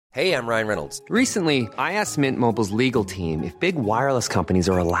Hey, I'm Ryan Reynolds. Recently, I asked Mint Mobile's legal team if big wireless companies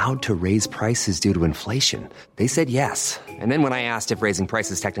are allowed to raise prices due to inflation. They said yes. And then when I asked if raising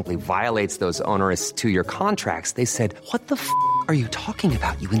prices technically violates those onerous two-year contracts, they said, "What the f*** are you talking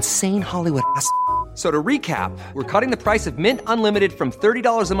about, you insane Hollywood ass?" So to recap, we're cutting the price of Mint Unlimited from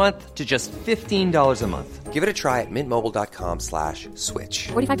 $30 a month to just $15 a month. Give it a try at mintmobile.com/switch.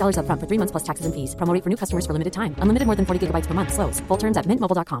 $45 up front for 3 months plus taxes and fees. Promo rate for new customers for limited time. Unlimited more than 40 gigabytes per month. Slows full terms at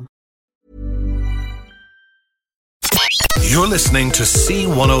mintmobile.com. You're listening to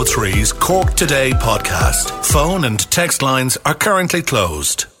C103's Cork Today podcast. Phone and text lines are currently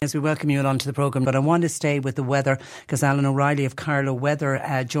closed. As we welcome you along to the programme, but I want to stay with the weather because Alan O'Reilly of Carlow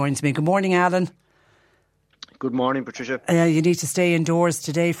Weather joins me. Good morning, Alan. Good morning, Patricia. You need to stay indoors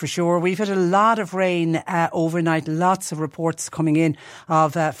today for sure. We've had a lot of rain overnight, lots of reports coming in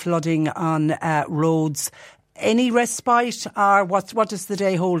of flooding on roads. Any respite, or what does the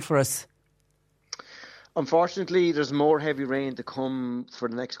day hold for us? Unfortunately, there's more heavy rain to come for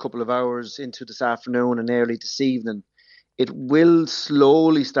the next couple of hours into this afternoon and early this evening. It will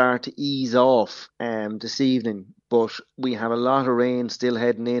slowly start to ease off this evening, but we have a lot of rain still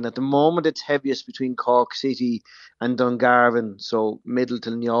heading in. At the moment, it's heaviest between Cork City and Dungarvan, so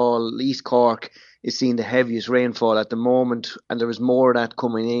Middleton, Youghal, East Cork is seeing the heaviest rainfall at the moment, and there is more of that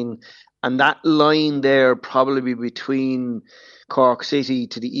coming in. And that line there probably between Cork City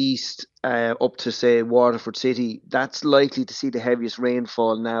to the east up to, say, Waterford City, that's likely to see the heaviest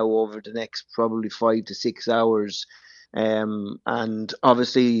rainfall now over the next probably 5 to 6 hours. And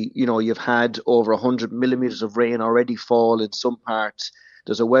obviously, you know, you've had over 100 millimetres of rain already fall in some parts.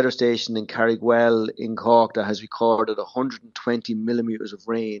 There's a weather station in Carrigwell in Cork that has recorded 120 millimetres of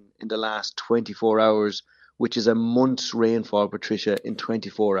rain in the last 24 hours, which is a month's rainfall, Patricia, in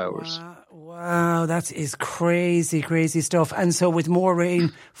 24 hours. Wow, that is crazy, crazy stuff. And so with more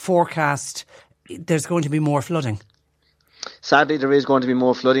rain forecast, there's going to be more flooding. Sadly, there is going to be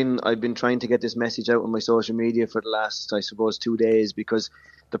more flooding. I've been trying to get this message out on my social media for the last, I suppose, 2 days, because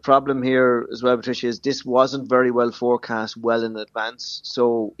the problem here as well, Patricia, is this wasn't very well forecast well in advance.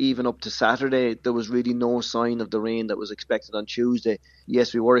 So even up to Saturday, there was really no sign of the rain that was expected on Tuesday.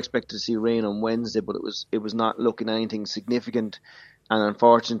 Yes, we were expected to see rain on Wednesday, but it was not looking anything significant. And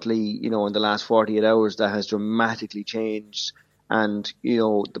unfortunately, you know, in the last 48 hours, that has dramatically changed. And, you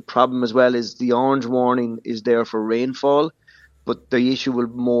know, the problem as well is the orange warning is there for rainfall, but the issue will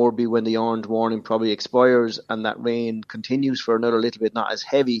more be when the orange warning probably expires and that rain continues for another little bit, not as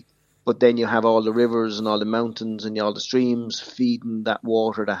heavy, but then you have all the rivers and all the mountains and all the streams feeding that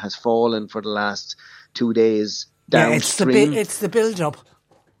water that has fallen for the last 2 days downstream. Yeah, it's the build-up.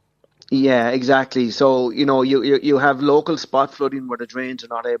 Yeah, exactly. So, you know, you have local spot flooding where the drains are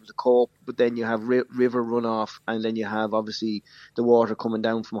not able to cope, but then you have river runoff, and then you have obviously the water coming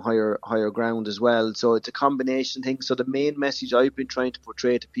down from higher ground as well. So it's a combination thing. So the main message I've been trying to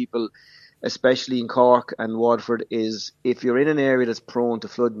portray to people, especially in Cork and Waterford, is if you're in an area that's prone to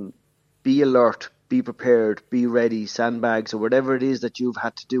flooding, be alert, be prepared, be ready, sandbags or whatever it is that you've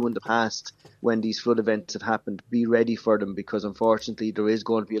had to do in the past when these flood events have happened, be ready for them, because unfortunately there is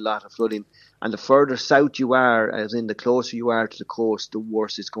going to be a lot of flooding, and the further south you are, as in the closer you are to the coast, the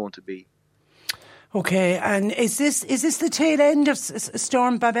worse it's going to be. Okay, and is this the tail end of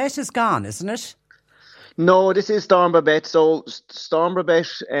Storm Babette is gone, isn't it? No, this is Storm Babette. So Storm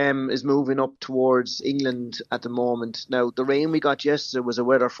Babette is moving up towards England at the moment. Now, the rain we got yesterday was a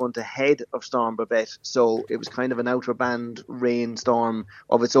weather front ahead of Storm Babette, so it was kind of an outer band rainstorm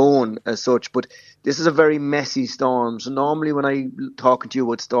of its own as such. But this is a very messy storm. So normally when I'm talking to you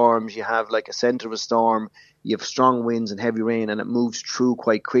about storms, you have like a centre of a storm, you have strong winds and heavy rain, and it moves through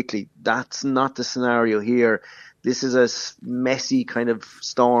quite quickly. That's not the scenario here. This is a messy kind of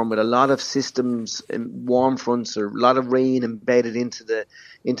storm with a lot of systems and warm fronts, or a lot of rain embedded into the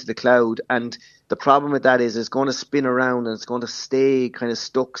cloud. And the problem with that is it's going to spin around and it's going to stay kind of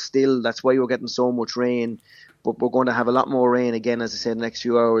stuck still. That's why we're getting so much rain. But we're going to have a lot more rain again, as I said, in the next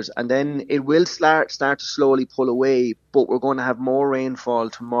few hours. And then it will start to slowly pull away. But we're going to have more rainfall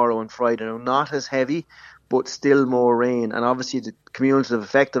tomorrow and Friday. Now, not as heavy, but still more rain. And obviously the cumulative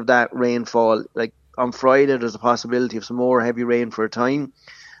effect of that rainfall, like, on Friday, there's a possibility of some more heavy rain for a time.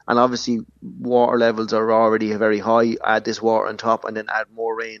 And obviously, water levels are already very high. Add this water on top and then add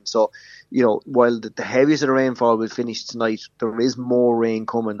more rain. So, you know, while the heaviest of the rainfall will finish tonight, there is more rain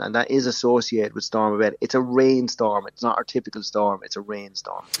coming. And that is associated with Storm Babette. It's a rainstorm. It's not our typical storm. It's a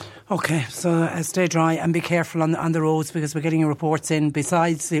rainstorm. OK, so stay dry and be careful on the roads, because we're getting reports in,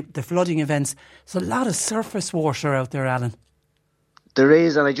 besides the flooding events, there's a lot of surface water out there, Alan. There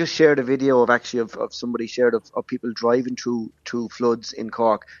is, and I just shared a video of somebody shared of people driving through floods in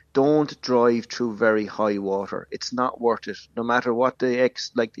Cork. Don't drive through very high water. It's not worth it. No matter what it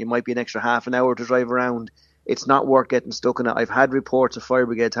might be an extra half an hour to drive around. It's not worth getting stuck in it. I've had reports of fire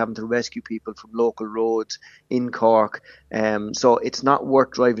brigades having to rescue people from local roads in Cork. So it's not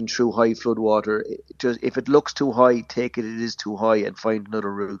worth driving through high flood water. If it looks too high, take it is too high and find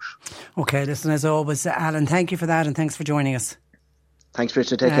another route. Okay, listen, as always, Alan, thank you for that and thanks for joining us. Thanks,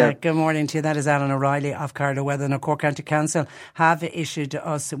 Richard. Take care. Good morning to you. That is Alan O'Reilly of Carlow Weather. Now, Cork County Council have issued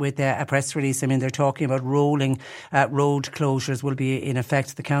us with a press release. I mean, they're talking about rolling road closures will be in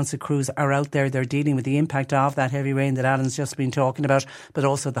effect. The council crews are out there. They're dealing with the impact of that heavy rain that Alan's just been talking about, but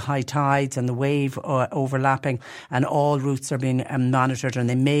also the high tides and the wave overlapping, and all routes are being monitored, and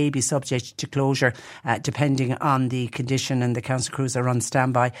they may be subject to closure depending on the condition. And the council crews are on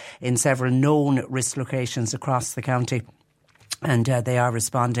standby in several known risk locations across the county. And they are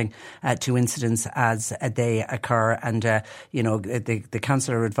responding to incidents as they occur. And, the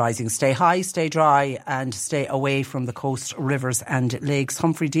council are advising stay high, stay dry and stay away from the coast, rivers and lakes.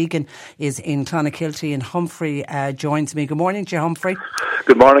 Humphrey Deegan is in Clonakilty, and Humphrey joins me. Good morning to you, Humphrey.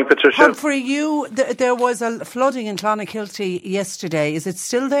 Good morning, Patricia. Humphrey, there was a flooding in Clonakilty yesterday. Is it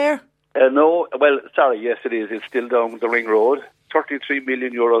still there? No. Well, sorry, yes it is. It's still down the ring road. 33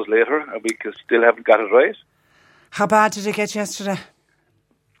 million euros later, and we still haven't got it right. How bad did it get yesterday?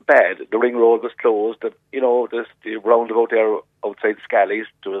 Bad. The ring road was closed. The roundabout there outside Scally's,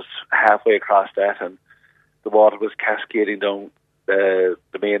 it was halfway across that, and the water was cascading down the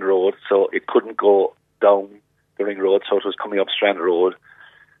main road, so it couldn't go down the ring road, so it was coming up Strand Road.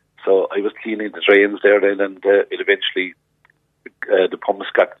 So I was cleaning the drains there then, and it eventually, the pumps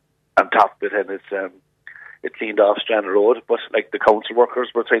got on top of it, and it cleaned off Strand Road. But the council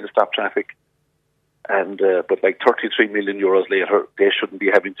workers were trying to stop traffic. And but 33 million euros later, they shouldn't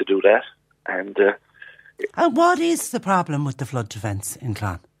be having to do that. And what is the problem with the flood defence in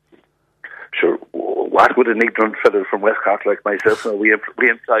Clon? Sure, what would an ignorant fellow from West Cork like myself know? We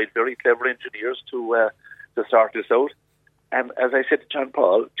employed very clever engineers to sort this out. And as I said to John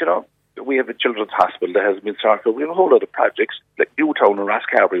Paul, we have a children's hospital that has been sorted. We have a whole lot of projects. Like Newtown and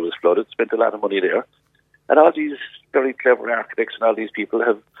Rosscarbery was flooded, spent a lot of money there. And all these very clever architects and all these people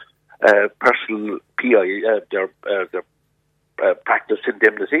have personal PI, their practice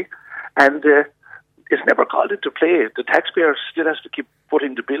indemnity, and it's never called into play. The taxpayer still has to keep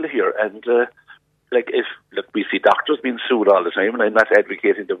footing the bill here, and we see doctors being sued all the time, and I'm not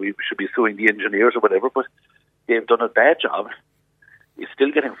advocating that we should be suing the engineers or whatever, but they've done a bad job. It's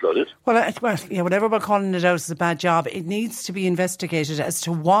still getting flooded. Whatever we're calling it out as a bad job, it needs to be investigated as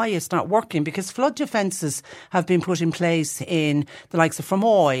to why it's not working, because flood defences have been put in place in the likes of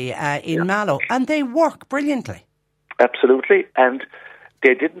Fermoy, in Mallow, and they work brilliantly. Absolutely, and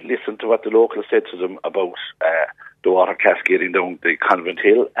they didn't listen to what the locals said to them about the water cascading down the Convent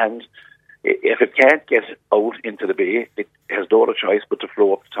Hill, and if it can't get out into the bay, it has no other choice but to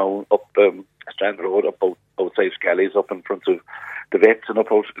flow up the town, up Strand Road, up outside Scally's, up in front of the vets and up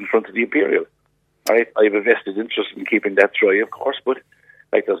out in front of the Imperial. All right, I have a vested interest in keeping that dry, of course, but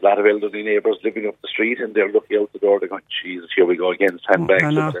there's a lot of elderly neighbours living up the street, and they're looking out the door, they're going, Jesus, here we go again, sandbags or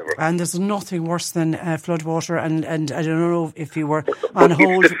whatever. And there's nothing worse than flood water, and I don't know if you were on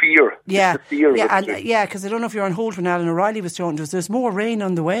hold. It's the fear. Yeah, it's the fear because I don't know if you're on hold when Alan O'Reilly was talking to us. There's more rain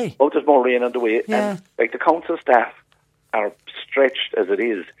on the way. Oh, there's more rain on the way. Yeah. And the council staff are stretched as it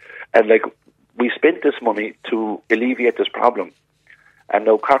is, and we spent this money to alleviate this problem. And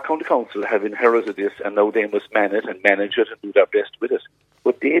now Cork County Council have inherited this, and now they must man it and manage it and do their best with it.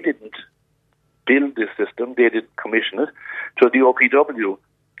 But they didn't build this system, they didn't commission it to the OPW.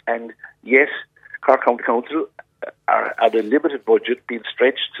 And yes, Cork County Council are at a limited budget, being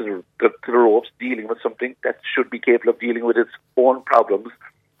stretched to the ropes, dealing with something that should be capable of dealing with its own problems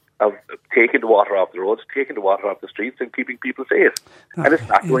of taking the water off the roads, taking the water off the streets and keeping people safe. And it's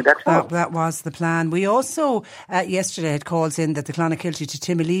not going that far. That was the plan. We also, yesterday, had calls in that the Clonakilty to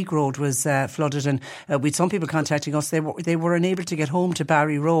Timoleague Road was flooded, and with some people contacting us, they were unable to get home to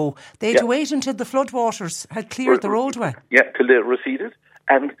Barry Row. They had to wait until the floodwaters had cleared the roadway. Yeah, till they receded.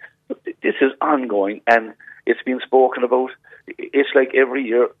 And this is ongoing, and it's been spoken about. It's like every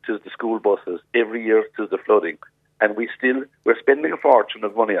year to the school buses, every year to the flooding. And we're spending a fortune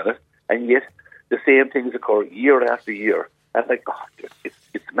of money on it, and yet the same things occur year after year. And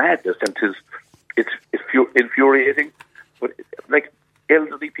it's madness, and it's infuriating. But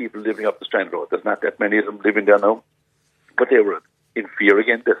elderly people living up the Strand Road, there's not that many of them living there now, but they were in fear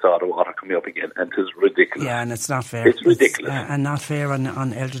again. They saw the water coming up again, and it's ridiculous. Yeah, and it's not fair. It's ridiculous. And not fair on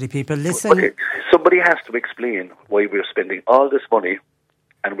elderly people. Listen, okay, somebody has to explain why we're spending all this money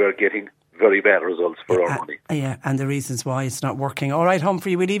and we're getting very bad results for our money. Yeah, and the reasons why it's not working. All right,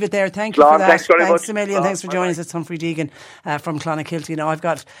 Humphrey, we leave it there. Thank you for that. Thanks very much. A million. Thanks for joining us. It's Humphrey Deegan from Clonakilty. Now,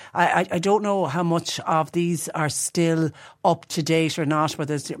 I don't know how much of these are still up to date or not,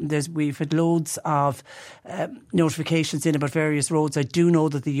 but we've had loads of notifications in about various roads. I do know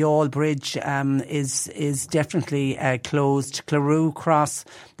that the Youghal Bridge is definitely closed. Clarew Cross,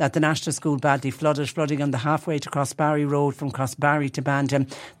 that the National School badly flooding on the halfway to Crossbarry Road from Crossbarry to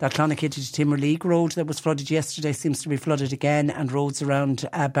Bandham. That Clonakilty to Timberleague Road that was flooded yesterday seems to be flooded again, and roads around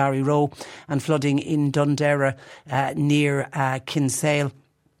Barry Row, and flooding in Dundera near Kinsale.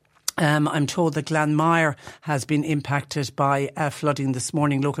 I'm told that Glanmire has been impacted by flooding this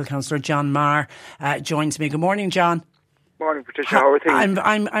morning. Local councillor John Marr joins me. Good morning, John. Morning, Patricia. How are things?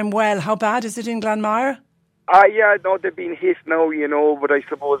 I'm well. How bad is it in Glanmire? Yeah, no, they've been hit now, but I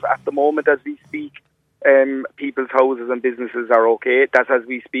suppose at the moment as we speak, people's houses and businesses are okay. That's as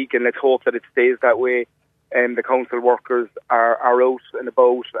we speak, and let's hope that it stays that way. The council workers are out and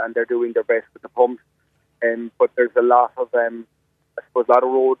about, and they're doing their best with the pumps. But there's a lot of, a lot of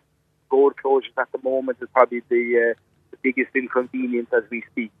road closures at the moment is probably the biggest inconvenience as we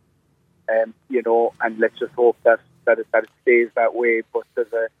speak. And let's just hope that it stays that way. But there's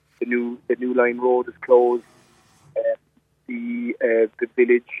the new line road is closed. The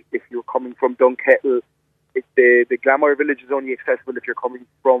village, if you're coming from Dunkettle, the Glanmire village is only accessible if you're coming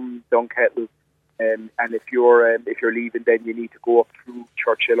from Dunkettle, and if you're leaving, then you need to go up through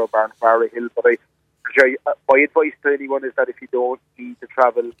Churchill or Barnfara Hill. But my advice to anyone is that if you don't need to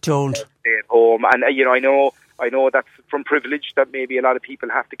travel, don't stay at home. And I know that's from privilege that maybe a lot of people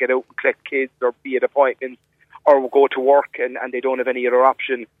have to get out and collect kids or be at appointments or go to work, and they don't have any other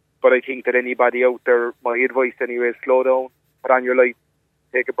option. But I think that anybody out there, my advice anyway, is slow down, put on your lights,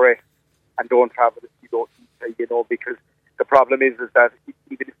 take a breath, and don't travel if you don't need to, because the problem is that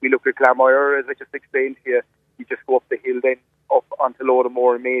even if we look at Glanmire, as I just explained to you, you just go up the hill then up onto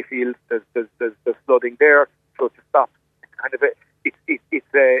Loadamore and Mayfield. There's flooding there, so to stop. It's kind of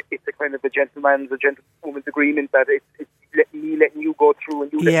it's a kind of a gentleman's agreement that it's letting you go through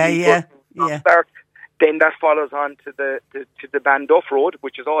and you let me go through. Start. Then that follows on to the Banduff Road,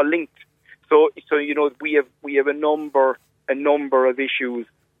 which is all linked. So we have a number of issues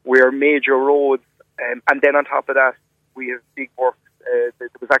where major roads, and then on top of that we have big works. There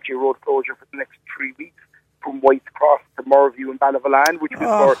was actually a road closure for the next 3 weeks from White's Cross to Moorview and Ballyvalan, which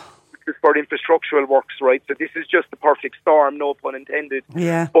was for infrastructural works, right? So this is just the perfect storm, no pun intended.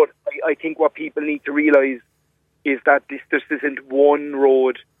 Yeah. But I think what people need to realise is that this isn't one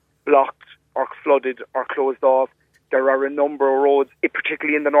road blocked or flooded or closed off. There are a number of roads,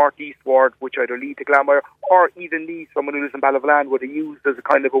 particularly in the northeast ward, which either lead to Glanmire or even lead someone who lives in Ballyvalan would have used as a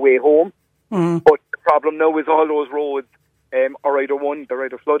kind of a way home. Mm. But the problem now is all those roads are either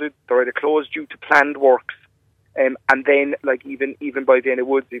flooded, they're either closed due to planned works, and then like even by the end of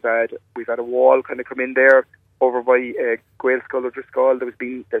Woods, we've had a wall kind of come in there over by Gaelscoil or Driscoll. There's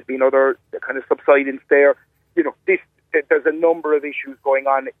been other kind of subsidence there. There's a number of issues going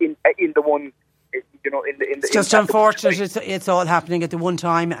on in the one. It's just unfortunate. It's all happening at the one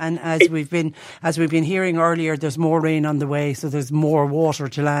time, and as we've been hearing earlier, there's more rain on the way, so there's more water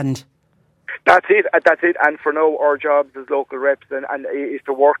to land. That's it. And for now, our jobs as local reps and is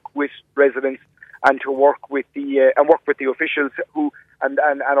to work with residents and to work with the officials who and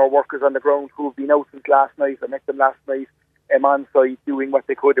our workers on the ground who have been out since last night. I met them last night on site doing what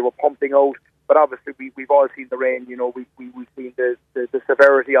they could. They were pumping out, but obviously we've all seen the rain. We've seen the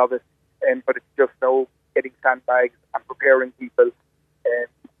severity of it, but it's just now getting sandbags and preparing people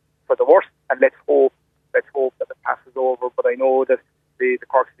for the worst. And let's hope that it passes over. But I know that the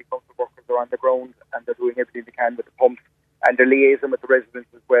Cork City Council workers are on the ground and they're doing everything they can with the pumps and they're liaising with the residents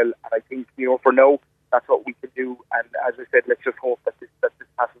as well. And I think, for now, that's what we can do. And as I said, let's just hope that this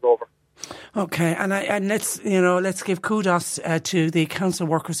passes over. Okay, and let's give kudos to the council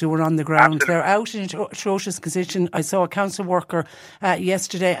workers who were on the ground. Absolutely. They're out in an atrocious condition. I saw a council worker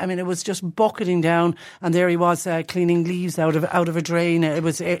yesterday. I mean, it was just bucketing down, and there he was cleaning leaves out of a drain. It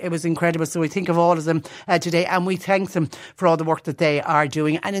was incredible. So we think of all of them today, and we thank them for all the work that they are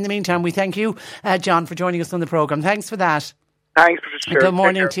doing. And in the meantime, we thank you, John, for joining us on the programme. Thanks for that. Thanks, Patricia. Good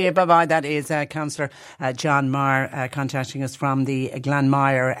morning to you. Bye-bye. That is Councillor John Marr contacting us from the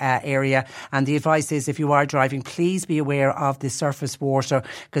Glanmire area. And the advice is, if you are driving, please be aware of the surface water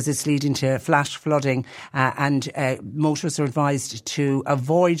because it's leading to flash flooding. And motorists are advised to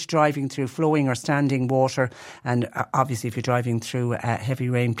avoid driving through flowing or standing water. And obviously, if you're driving through heavy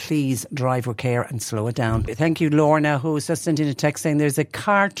rain, please drive with care and slow it down. Thank you, Lorna, who just sent in a text saying there's a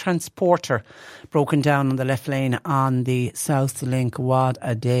car transporter broken down on the left lane on the south South Link. What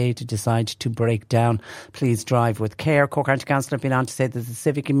a day to decide to break down. Please drive with care. Cork County Council have been on to say that the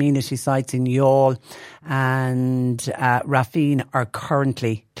civic amenity sites in Youghal and Raffine are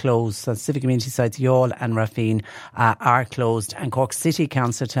currently closed. So civic amenity sites Youghal and Raffine are closed. And Cork City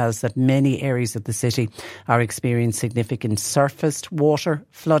Council tells that many areas of the city are experiencing significant surfaced water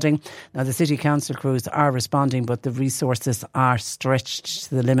flooding. Now the City Council crews are responding, but the resources are stretched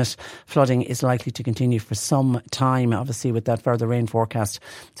to the limit. Flooding is likely to continue for some time, obviously with that further rain forecast.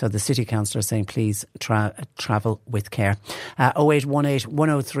 So the City Council are saying please travel with care. 0818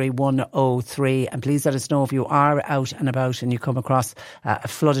 103 103, and please let us know if you are out and about and you come across a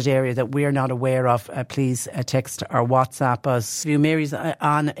flooded area that we're not aware of. Please text or WhatsApp us. Mary's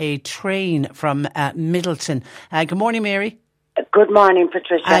on a train from Middleton. Good morning, Mary. Good morning,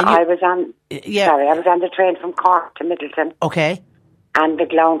 Patricia. I was on the train from Cork to Middleton. Okay. And the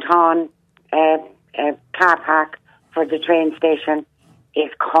Glounthaun car park for the train station is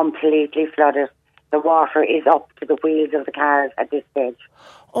completely flooded. The water is up to the wheels of the cars at this stage.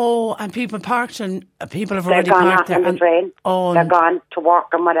 Oh, and people parked and people have already parked there. They're gone off on the train. Oh, they're gone to work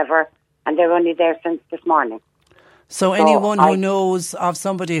and whatever, and they're only there since this morning. So anyone who knows of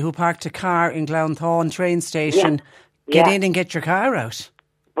somebody who parked a car in Glounthaun train station, get in and get your car out.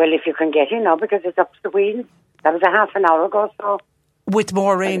 Well, if you can get in now, because it's up to the wheels. That was a half an hour ago, so... With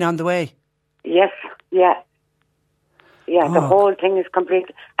more rain on the way? Yes, yeah. Yeah, the whole thing is complete,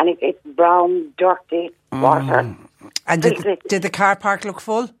 and it's brown, dirty water. And did the car park look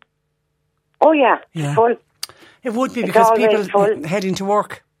full? Oh, yeah. Full. It would be because people heading to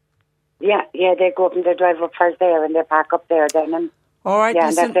work. Yeah, they go up and they drive up first there and they park up there then. And, all right. Yeah,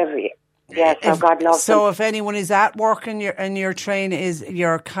 listen, and that's every... Yeah, so God loves them. So if anyone is at work and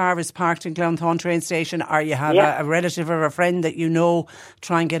your car is parked in Glounthaun train station, or you have a relative or a friend that you know,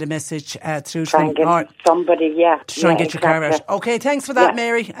 try and get a message through to them. Try and get somebody, to try and get your car out. Okay, thanks for that,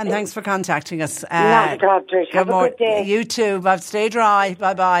 Mary, and thanks for contacting us. Not at all, Trish. Have a good day. You too. Stay dry.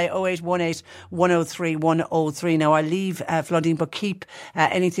 Bye-bye. 0818 103 103. Now, I leave flooding, but keep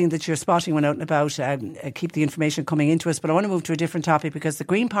anything that you're spotting when out and about. Keep the information coming into us. But I want to move to a different topic, because the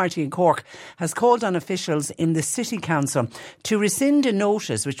Green Party in Cork has called on officials in the City Council to rescind a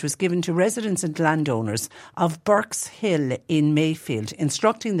notice which was given to residents and landowners of Burke's Hill in Mayfield,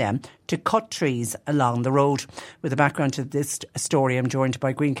 instructing them to cut trees along the road. With a background to this story, I'm joined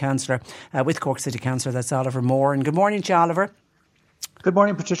by Green Councillor with Cork City Councillor, that's Oliver Moore. And good morning to you, Oliver. Good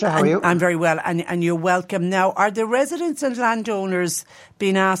morning, Patricia. How are you? I'm very well, and you're welcome. Now, are the residents and landowners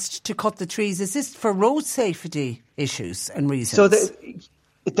being asked to cut the trees? Is this for road safety issues and reasons? So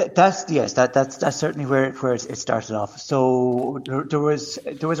that's certainly where it started off. So there was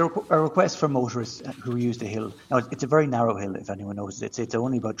a request from motorists who use the hill. Now it's a very narrow hill, if anyone knows it. It's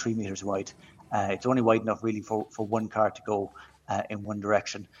only about 3 metres wide. It's only wide enough really for one car to go in one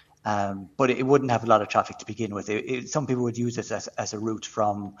direction. But it wouldn't have a lot of traffic to begin with. Some people would use it as a route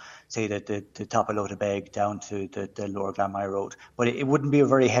from, say, the top of Lotabeg down to the lower Glanmire Road. But it wouldn't be a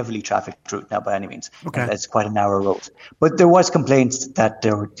very heavily trafficked route now by any means. Okay. It's quite a narrow road. But there was complaints that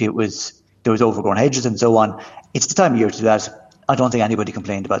there was overgrown hedges and so on. It's the time of year to do that. I don't think anybody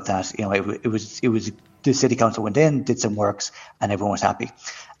complained about that. You know, it was the City Council went in, did some works, and everyone was happy.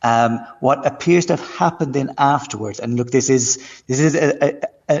 What appears to have happened then afterwards, and look, this is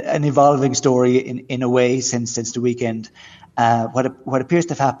an evolving story in a way since the weekend. What appears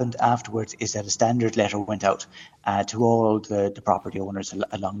to have happened afterwards is that a standard letter went out to all the property owners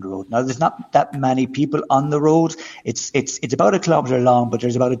along the road. Now, there's not that many people on the road. It's about 1 kilometre long, but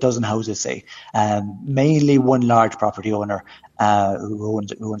there's about a dozen houses, say. Mainly one large property owner who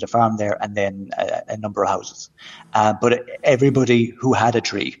owns a farm there, and then a number of houses. But everybody who had a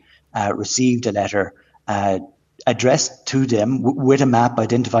tree received a letter addressed to them with a map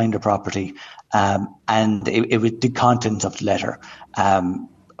identifying the property, and it was the content of the letter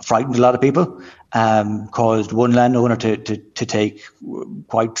frightened a lot of people, caused one landowner to take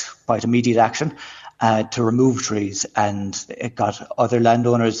quite immediate action to remove trees, and it got other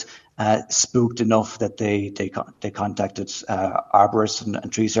landowners spooked enough that they contacted arborists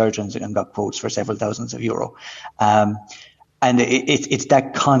and tree surgeons and got quotes for several thousands of euro. And it's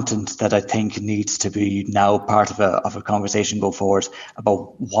that content that I think needs to be now part of a conversation go forward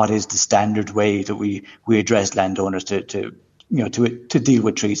about what is the standard way that we address landowners to deal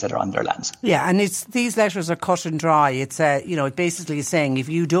with trees that are on their lands. Yeah, and these letters are cut and dry. It's it basically is saying if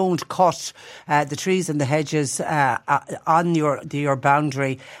you don't cut the trees and the hedges on your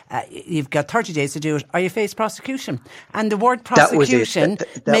boundary, you've got 30 days to do it, or you face prosecution. And the word prosecution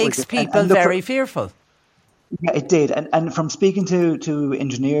makes people very fearful. Yeah, it did. And from speaking to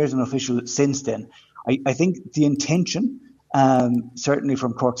engineers and officials since then, I think the intention certainly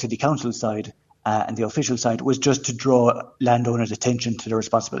from Cork City Council side and the official side, was just to draw landowners' attention to their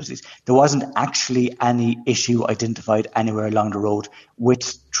responsibilities. There wasn't actually any issue identified anywhere along the road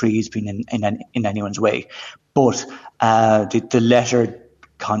with trees being in anyone's way. But the letter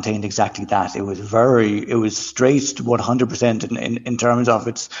contained exactly that. It was straight 100% in terms of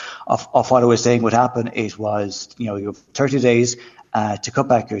what it was saying would happen. It was, you have 30 days to cut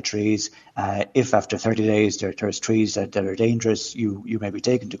back your trees. If after 30 days there's trees that are dangerous, you may be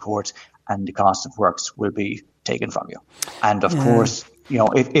taken to court and the cost of works will be taken from you. And of course,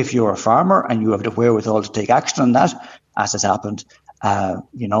 if you're a farmer and you have the wherewithal to take action on that, as has happened,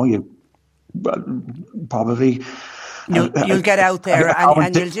 you probably... You'll get out there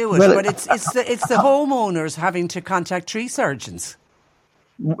and you'll do it. But it's the homeowners having to contact tree surgeons.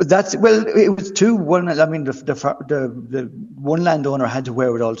 It was two. One, I mean, the one landowner had the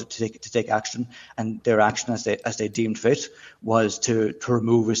wherewithal to take action, and their action, as they deemed fit, was to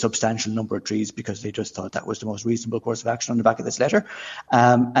remove a substantial number of trees because they just thought that was the most reasonable course of action on the back of this letter.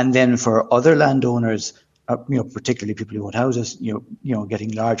 And then for other landowners, particularly people who own houses,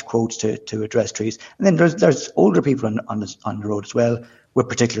 getting large quotes to address trees. And then there's older people on the road as well with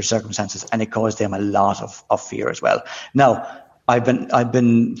particular circumstances, and it caused them a lot of fear as well. Now, I've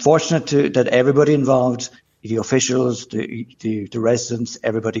been fortunate that everybody involved, the officials, the residents,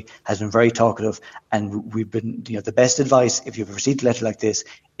 everybody has been very talkative, and we've been, the best advice if you've received a letter like this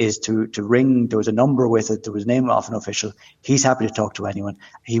is to ring. There was a number with it. There was a name of an official. He's happy to talk to anyone.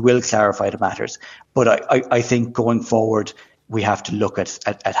 He will clarify the matters. But I think going forward, we have to look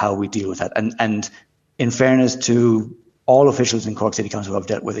at how we deal with that. And in fairness to all officials in Cork City Council who have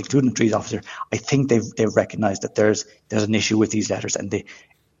dealt with, including the trees officer, I think they've recognised that there's an issue with these letters, and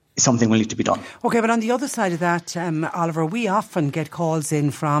something will need to be done. Okay, but on the other side of that, Oliver, we often get calls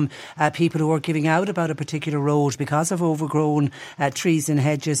in from people who are giving out about a particular road because of overgrown trees and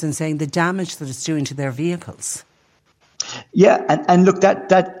hedges, and saying the damage that it's doing to their vehicles. Yeah, and look,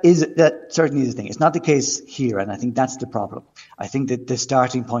 that certainly is the thing. It's not the case here, and I think that's the problem. I think that the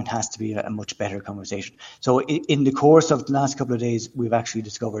starting point has to be a much better conversation. So in the course of the last couple of days, we've actually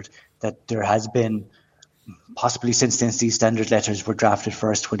discovered that there has been, possibly since these standard letters were drafted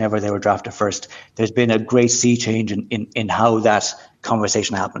first, whenever they were drafted first, there's been a great sea change in how that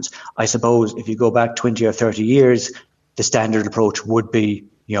conversation happens. I suppose if you go back 20 or 30 years, the standard approach would be,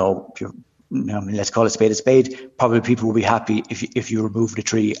 let's call a spade. Probably people will be happy if you remove the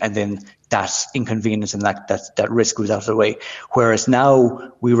tree, and then that inconvenience and that risk goes out of the way. Whereas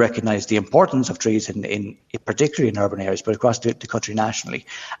now we recognise the importance of trees in particularly in urban areas, but across the country nationally.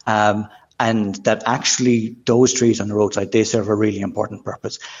 And that actually those trees on the roadside, they serve a really important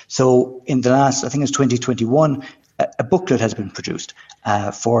purpose. So in the last, I think it's 2021, a booklet has been produced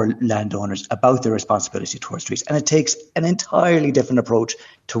for landowners about their responsibility towards trees. And it takes an entirely different approach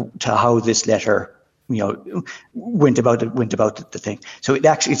to how this letter went about the thing. So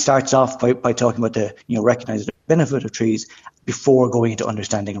it starts off by talking about recognise the benefit of trees before going into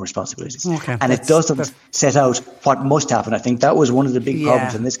understanding and responsibilities. Okay, and it doesn't set out what must happen. I think that was one of the big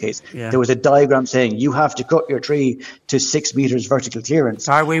problems in this case. Yeah. There was a diagram saying you have to cut your tree to 6 meters vertical clearance.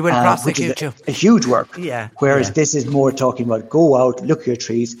 Or we will prosecute you. A huge work. Yeah. Whereas this is more talking about go out, look at your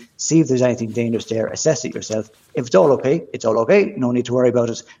trees, see if there's anything dangerous there, assess it yourself. If it's all okay, it's all okay. No need to worry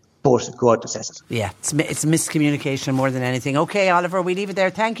about it. But go out to assess it. Yeah, it's miscommunication more than anything. Okay, Oliver, we leave it there.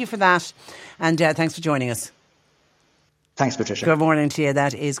 Thank you for that. And thanks for joining us. Thanks, Patricia. Good morning to you.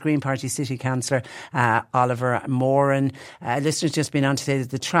 That is Green Party City Councillor Oliver Moran. Listeners just been on to say that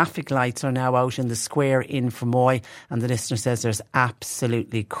the traffic lights are now out in the square in Fermoy, and the listener says there's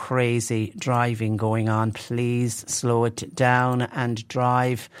absolutely crazy driving going on. Please slow it down and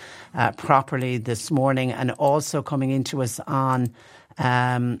drive properly this morning. And also coming into us on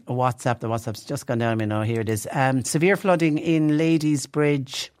WhatsApp. The WhatsApp's just gone down. Here it is. Severe flooding in Ladies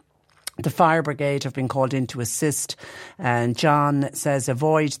Bridge. The fire brigade have been called in to assist. And John says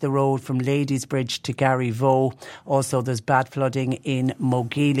avoid the road from Ladies Bridge to Garryvoe. Also, there's bad flooding in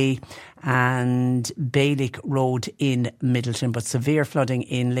Mogeely and Bailick Road in Middleton, but severe flooding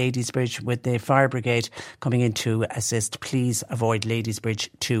in Ladies Bridge with the fire brigade coming in to assist. Please avoid Ladies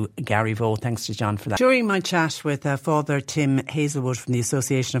Bridge to Garryvoe. Thanks to John for that. During my chat with Father Tim Hazelwood from the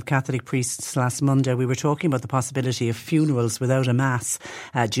Association of Catholic Priests last Monday, we were talking about the possibility of funerals without a mass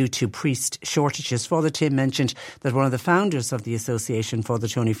due to priest shortages. Father Tim mentioned that one of the founders of the association, Father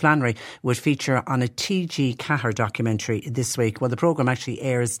Tony Flannery, would feature on a TG Cahir documentary this week. Well, the programme actually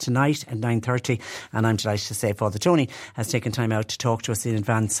airs tonight at 9:30. And I'm delighted to say Father Tony has taken time out to talk to us in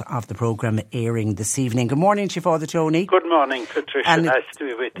advance of the programme airing this evening. Good morning to you, Father Tony. Good morning, Patricia. And nice to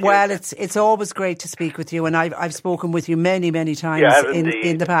be with you. Well, it's always great to speak with you, and I've spoken with you many times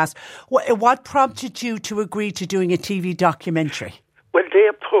in the past. What prompted you to agree to doing a TV documentary? Well, they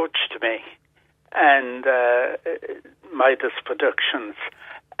approached me, and Midas Productions,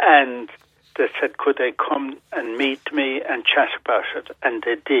 and they said, could they come and meet me and chat about it? And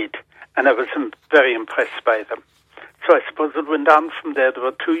they did, and I was very impressed by them. So I suppose it went on from there. There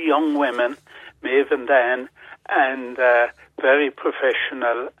were two young women, Maeve and Dan, and very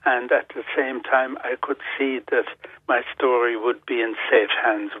professional, and at the same time I could see that my story would be in safe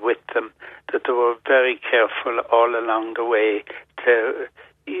hands with them, that they were very careful all along the way to,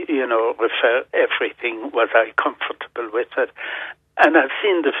 refer everything. Was I comfortable with it? And I've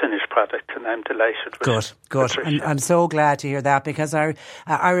seen the finished product, and I'm delighted with it. Good. And I'm so glad to hear that, because I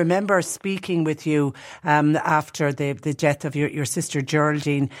remember speaking with you after the death of your sister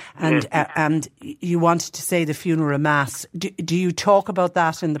Geraldine, and you wanted to say the funeral mass. Do you talk about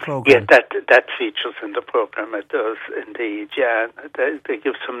that in the programme? Yeah, that features in the programme. It does indeed. Yeah, they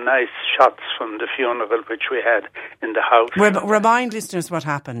give some nice shots from the funeral which we had in the house. Remind listeners what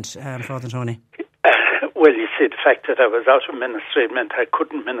happened, Father Tony. Well, you see, the fact that I was out of ministry meant I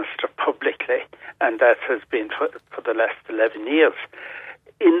couldn't minister publicly, and that has been for the last 11 years.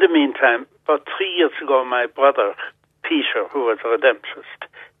 In the meantime, about 3 years ago, my brother, Peter, who was a Redemptorist,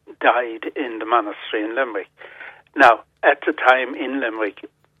 died in the monastery in Limerick. Now, at the time in Limerick,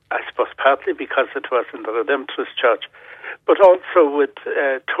 I suppose partly because it was in the Redemptorist Church, but also with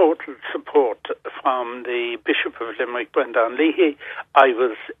total support from the Bishop of Limerick, Brendan Leahy, I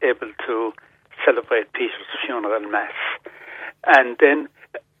was able to celebrate Peter's funeral mass. And then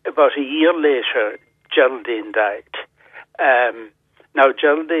about a year later, Geraldine died. Now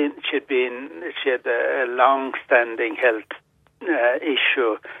Geraldine, she had a long-standing health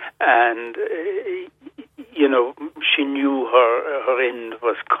issue, and she knew her end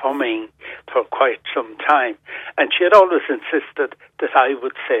was coming for quite some time, and she had always insisted that I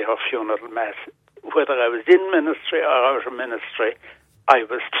would say her funeral mass, whether I was in ministry or out of ministry. I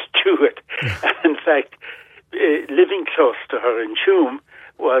was to do it. In fact, living close to her in Tuam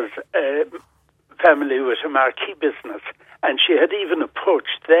was a family with a marquee business, and she had even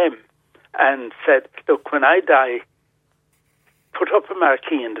approached them and said, look, when I die, put up a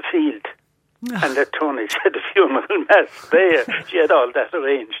marquee in the field and let Tony say the funeral mass there. She had all that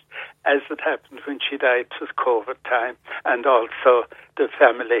arranged. As it happened when she died, it was COVID time, and also the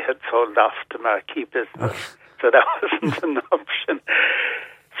family had sold off the marquee business. So that wasn't an option.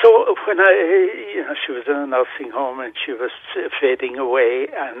 So when she was in a nursing home and she was fading away,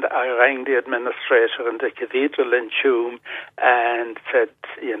 and I rang the administrator in the cathedral in Tuam and said,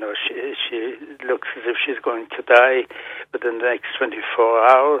 she looks as if she's going to die within the next 24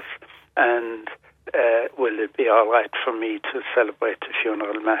 hours, and will it be all right for me to celebrate the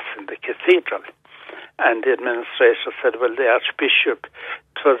funeral mass in the cathedral? And the administrator said, well, the Archbishop,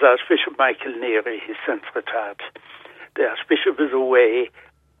 it was Archbishop Michael Neary, he's since retired. The Archbishop is away,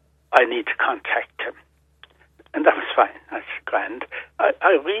 I need to contact him. And that was fine, that's grand.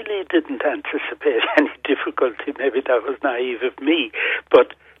 I really didn't anticipate any difficulty, maybe that was naive of me,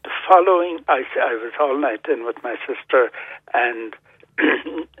 but the following, I was all night in with my sister, and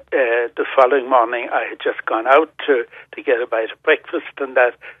the following morning I had just gone out to get a bite of breakfast, and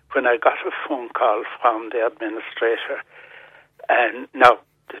that when I got a phone call from the administrator, and now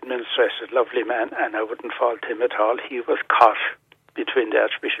the administrator is a lovely man and I wouldn't fault him at all. He was caught between the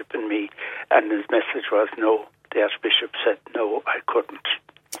Archbishop and me, and his message was no. The Archbishop said no, I couldn't.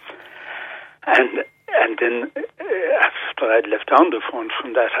 And then after I'd left on the phone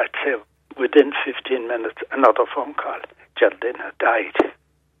from that, I'd say within 15 minutes another phone call. Geraldine had died.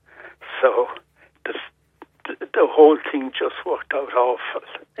 So the whole thing just worked out awful,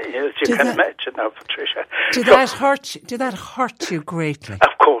 as you can imagine now, Patricia. Did that hurt you greatly?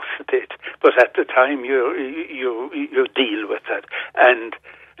 Of course it did. But at the time you deal with it, and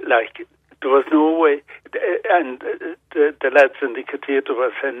like there was no way. And the lads in the cathedral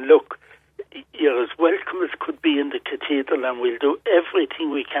were saying, "Look, you're as welcome as could be in the cathedral, and we'll do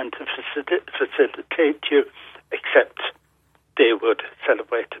everything we can to facilitate you, except they would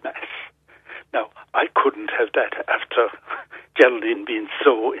celebrate the mass." Now, I couldn't have that after Geraldine being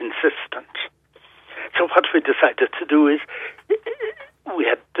so insistent. So what we decided to do is, we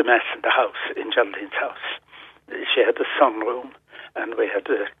had the mass in the house, in Geraldine's house. She had a sunroom, and we had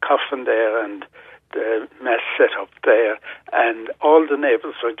the coffin there, and the mass set up there, and all the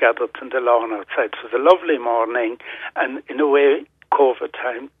neighbours were gathered in the lawn outside. It was a lovely morning, and in a way, COVID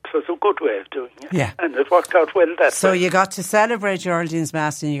time, was a good way of doing it. Yeah. And it worked out well that So way. you got to celebrate Geraldine's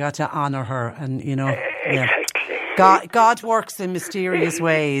Mass and you got to honour her, and Exactly. God works in mysterious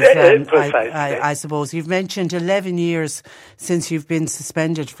ways. I suppose you've mentioned 11 years since you've been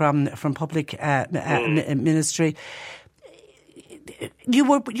suspended from public ministry.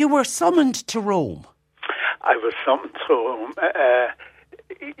 You were summoned to Rome. I was summoned to Rome.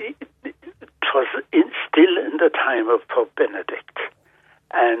 It was still in the time of Pope Benedict,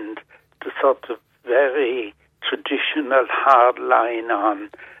 and the sort of very traditional hard line on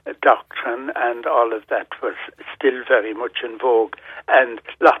doctrine and all of that was still very much in vogue, and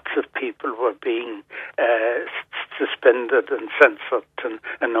lots of people were being suspended and censored, and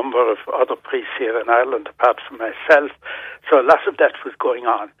a number of other priests here in Ireland apart from myself. So a lot of that was going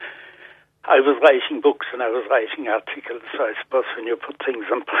on. I was writing books and I was writing articles, so I suppose when you put things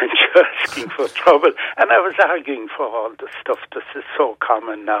on print you're asking for trouble. And I was arguing for all the stuff that is so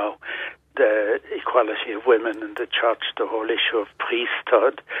common now. The equality of women in the church, the whole issue of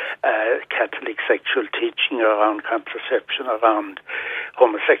priesthood, Catholic sexual teaching around contraception, around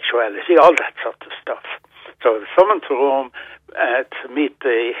homosexuality, all that sort of stuff. So I was summoned to Rome to meet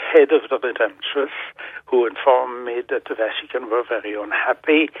the head of the Redemptress, who informed me that the Vatican were very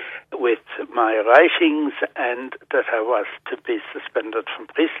unhappy with my writings and that I was to be suspended from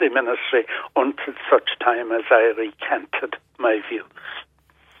priestly ministry until such time as I recanted my views.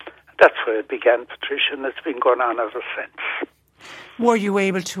 That's where it began, Patricia, and it's been going on ever since. Were you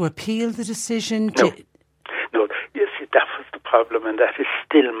able to appeal the decision? No, you see, that was the problem, and that is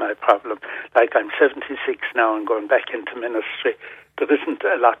still my problem. Like, I'm 76 now and going back into ministry. There isn't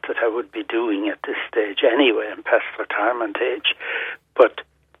a lot that I would be doing at this stage anyway. I'm past retirement age. But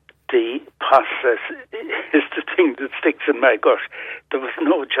the process is the thing that sticks in my gut. There was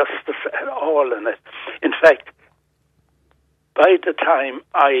no justice at all in it. In fact, by the time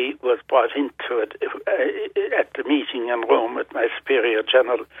I was brought into it at the meeting in Rome with my Superior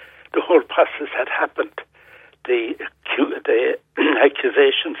General, the whole process had happened. The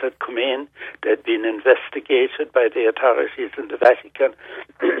accusations had come in. They'd been investigated by the authorities in the Vatican.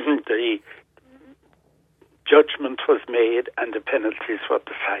 The judgment was made and the penalties were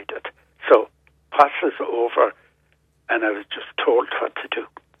decided. So, process over, and I was just told what to do.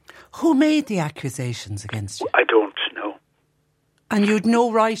 Who made the accusations against you? I don't know. And you'd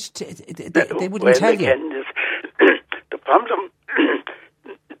no right to... They wouldn't tell you? The problem...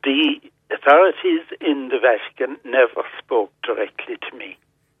 the authorities in the Vatican never spoke directly to me.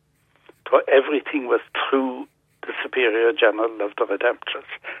 So everything was through the Superior General of the Redemptress.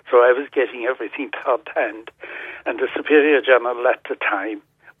 So I was getting everything third hand. And the Superior General at the time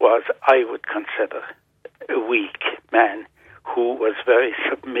was, I would consider, a weak man who was very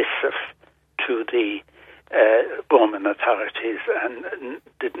submissive to the Roman authorities and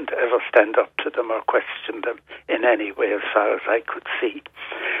didn't ever stand up to them or question them in any way as far as I could see.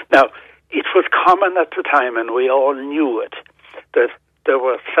 Now, it was common at the time, and we all knew it, that there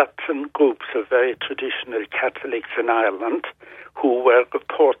were certain groups of very traditional Catholics in Ireland who were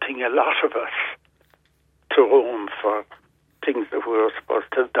reporting a lot of us to Rome for things that we were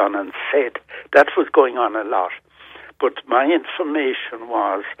supposed to have done and said. That was going on a lot. But my information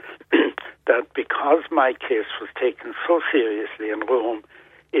was that because my case was taken so seriously in Rome,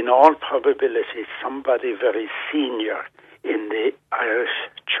 in all probability somebody very senior in the Irish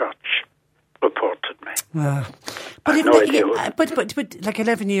Church reported me. But like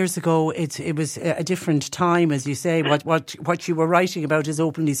 11 years ago, it was a different time, as you say. What you were writing about is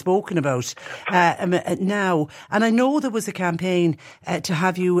openly spoken about now. And I know there was a campaign to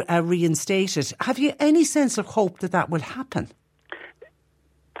have you reinstated. Have you any sense of hope that will happen?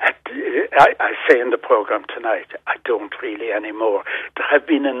 I say in the programme tonight, I don't really anymore. There have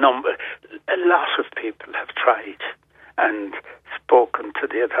been a lot of people have tried and spoken to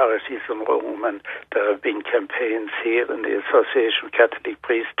the authorities in Rome, and there have been campaigns here, and the Association of Catholic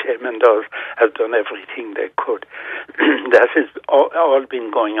Priests, Tim and those, have done everything they could. That has all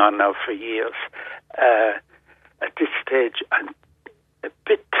been going on now for years. At this stage, I'm a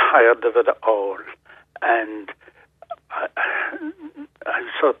bit tired of it all, and I'm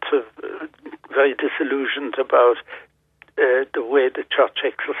sort of very disillusioned about the way the church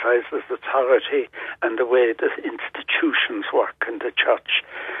exercises authority and the way the institutions work in the church.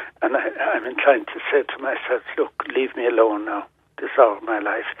 And I'm inclined to say to myself, look, leave me alone now. This hour of my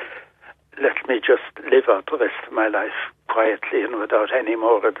life. Let me just live out the rest of my life quietly and without any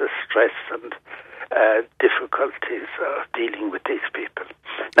more of the stress and difficulties of dealing with these people.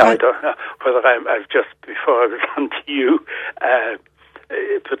 Now, I don't know whether I've just, before I was on to you,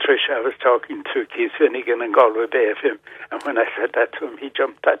 Patricia, I was talking to Keith Finnegan in Galway Bay FM, and when I said that to him, he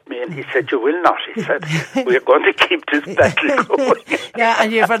jumped at me and he said, "You will not." He said, "We're going to keep this battle going." Yeah,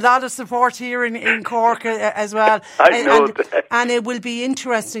 and you have a lot of support here in Cork as well. I know that. And it will be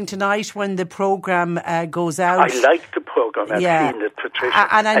interesting tonight when the programme goes out. I like the programme. I've seen it, Patricia.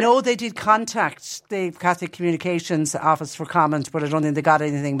 And I know they did contact the Catholic Communications Office for comment, but I don't think they got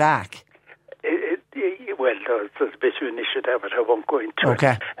anything back. Well, there's a bit of initiative, but I won't go into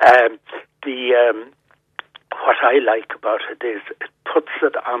it. What I like about it is it puts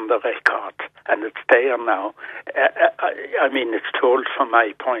it on the record, and it's there now. I mean, it's told from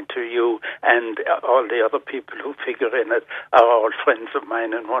my point of view, and all the other people who figure in it are all friends of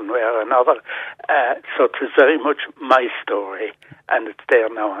mine in one way or another. So it is very much my story, and it's there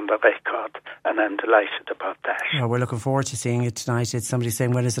now on the record, and I'm delighted about that. Well, we're looking forward to seeing it tonight. It's somebody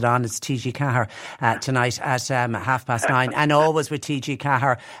saying, when is it on? It's TG Cahir tonight at 9:30, and always with TG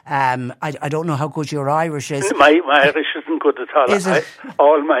Cahir. I don't know how good your Irish is. My Irish isn't good at all. Is it?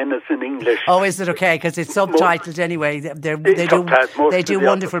 All mine is in English. Oh, is it okay? Because it's subtitled anyway. They do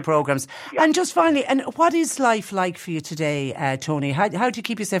wonderful programmes. Yeah. And just finally, and what is life like for you today, Tony? How do you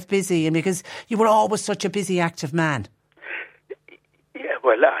keep yourself busy? And because you were always such a busy, active man. Yeah,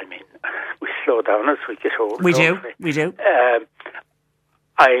 well, I mean, we slow down as we get older. We do.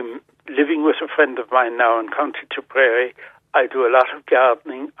 I'm living with a friend of mine now in County Tipperary. I do a lot of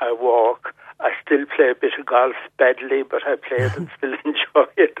gardening. I walk. I still play a bit of golf badly, but I play it and still enjoy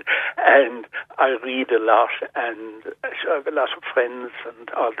it. And I read a lot, and I have a lot of friends and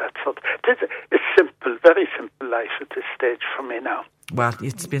all that sort. It's a simple, very simple life at this stage for me now. Well,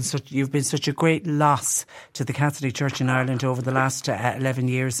 you've been such a great loss to the Catholic Church in Ireland over the last 11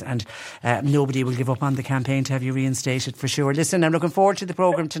 years, and nobody will give up on the campaign to have you reinstated for sure. Listen, I'm looking forward to the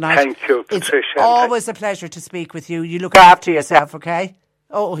programme tonight. Thank you, Patricia. It's always a pleasure to speak with you. You look after yourself, okay?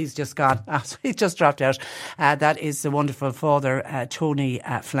 Oh, he's just gone. He's just dropped out. That is the wonderful Father Tony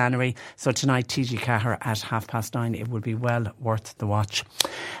Flannery. So tonight, TG Cahir at 9:30. It will be well worth the watch.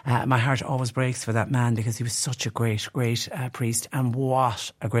 My heart always breaks for that man because he was such a great priest, and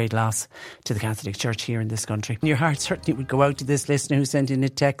what a great loss to the Catholic Church here in this country. Your heart certainly would go out to this listener who sent in a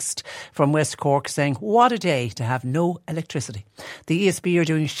text from West Cork saying, "What a day to have no electricity. The ESB are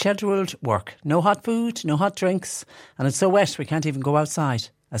doing scheduled work. No hot food, no hot drinks, and it's so wet we can't even go outside."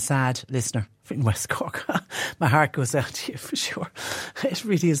 A sad listener in West Cork. My heart goes out to you for sure. It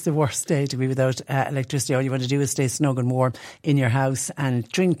really is the worst day to be without electricity. All you want to do is stay snug and warm in your house and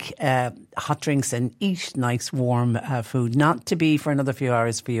drink hot drinks and eat nice warm food. Not to be for another few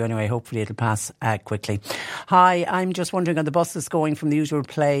hours for you anyway. Hopefully it'll pass quickly. Hi, I'm just wondering on the buses going from the usual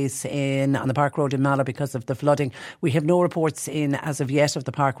place on the Park Road in Mallow because of the flooding. We have no reports in as of yet of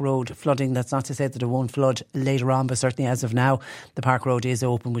the Park Road flooding. That's not to say that it won't flood later on, but certainly as of now the Park Road is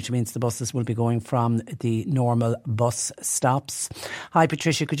open, which means the buses will be going from the normal bus stops. Hi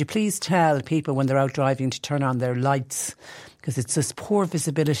Patricia, could you please tell people when they're out driving to turn on their lights? Because it's just poor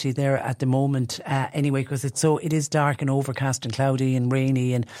visibility there at the moment anyway, because it is dark and overcast and cloudy and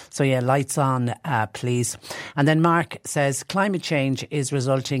rainy, and so yeah, lights on please. And then Mark says climate change is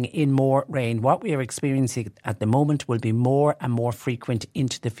resulting in more rain. What we are experiencing at the moment will be more and more frequent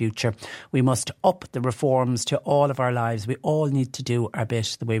into the future. We must up the reforms to all of our lives. We all need to do our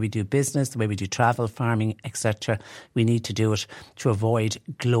bit, the way we do business, the way we do travel, farming, etc. We need to do it to avoid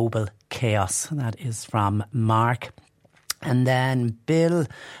global chaos. That is from Mark. And then Bill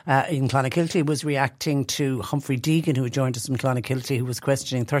in Clonakilty was reacting to Humphrey Deegan, who joined us from Clonakilty, who was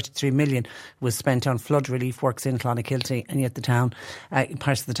questioning 33 million was spent on flood relief works in Clonakilty, and yet the town,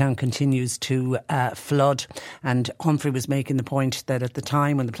 parts of the town continues to flood. And Humphrey was making the point that at the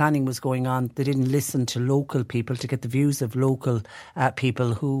time when the planning was going on, they didn't listen to local people to get the views of local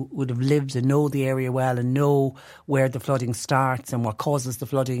people who would have lived and know the area well and know where the flooding starts and what causes the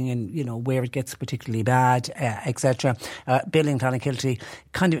flooding and, you know, where it gets particularly bad, etc. Bill in Clonakilty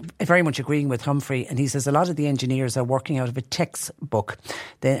kind of very much agreeing with Humphrey, and he says a lot of the engineers are working out of a textbook.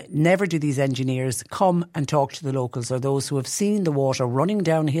 Never do these engineers come and talk to the locals or those who have seen the water running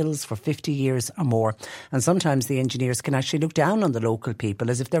down hills for 50 years or more. And sometimes the engineers can actually look down on the local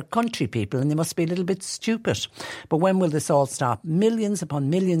people as if they're country people and they must be a little bit stupid. But when will this all stop? Millions upon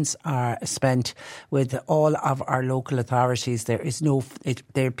millions are spent with all of our local authorities. There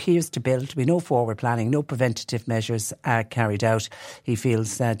appears to be no forward planning, no preventative measures carried out. He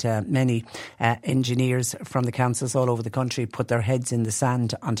feels that many engineers from the councils all over the country put their heads in the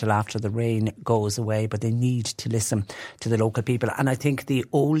sand until after the rain goes away, but they need to listen to the local people. And I think the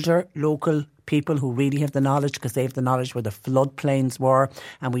older local people who really have the knowledge, because they have the knowledge where the floodplains were,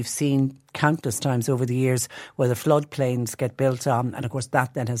 and we've seen countless times over the years where the floodplains get built on, and of course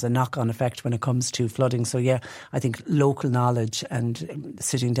that then has a knock-on effect when it comes to flooding. So yeah, I think local knowledge and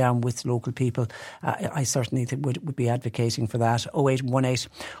sitting down with local people, I certainly think would be advocating for that. 0818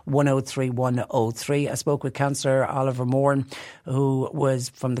 103 103. I spoke with Councillor Oliver Moran, who was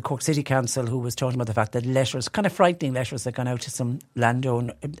from the Cork City Council, who was talking about the fact that letters, kind of frightening letters, that gone out to some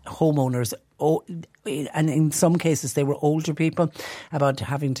homeowners, and in some cases they were older people, about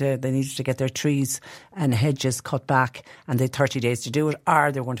they needed to get their trees and hedges cut back, and they had 30 days to do it,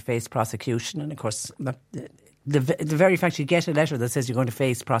 or they're going to face prosecution. And of course, the very fact you get a letter that says you're going to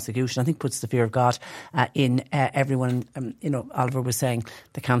face prosecution, I think puts the fear of God in everyone. Oliver was saying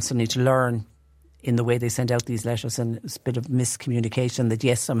the council need to learn in the way they send out these letters, and it's a bit of miscommunication that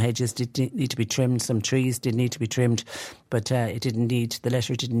yes, some hedges did need to be trimmed, some trees did need to be trimmed, but the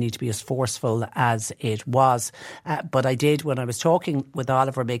letter didn't need to be as forceful as it was. But I did, when I was talking with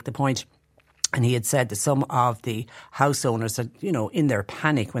Oliver, make the point. And he had said that some of the house owners had, in their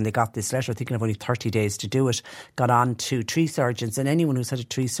panic when they got this letter, thinking of only 30 days to do it, got on to tree surgeons. And anyone who's had a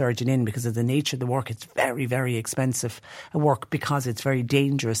tree surgeon in, because of the nature of the work, it's very, very expensive work, because it's very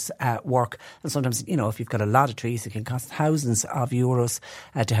dangerous work. And sometimes, if you've got a lot of trees, it can cost thousands of euros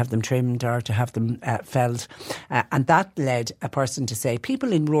to have them trimmed or to have them felled. And that led a person to say,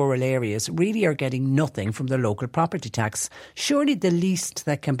 people in rural areas really are getting nothing from their local property tax. Surely the least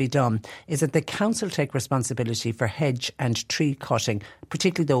that can be done is that the council take responsibility for hedge and tree cutting,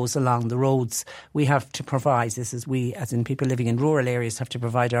 particularly those along the roads. We have to provide, we as in people living in rural areas, have to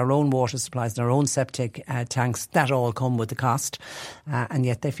provide our own water supplies and our own septic tanks. That all come with the cost, and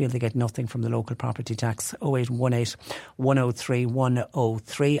yet they feel they get nothing from the local property tax. 0818 103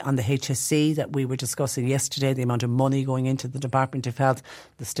 103. On the HSC that we were discussing yesterday, the amount of money going into the Department of Health,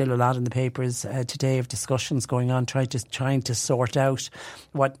 there's still a lot in the papers today of discussions going on trying to sort out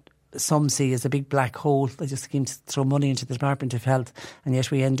what some see as a big black hole. They just seem to throw money into the Department of Health, and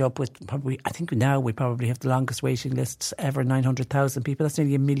yet we end up with we probably have the longest waiting lists ever, 900,000 people. That's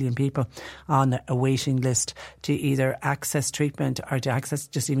nearly 1 million people on a waiting list to either access treatment or to access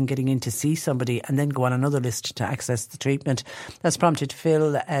just even getting in to see somebody, and then go on another list to access the treatment. That's prompted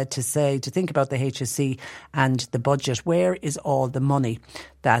Phil to think about the HSC and the budget. Where is all the money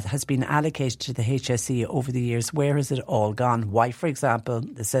that has been allocated to the HSC over the years? Where has it all gone? Why, for example,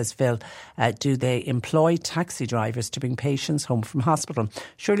 says Phil, do they employ taxi drivers to bring patients home from hospital?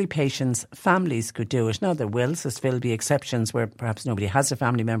 Surely patients' families could do it. Now, there will, says Phil, be exceptions where perhaps nobody has a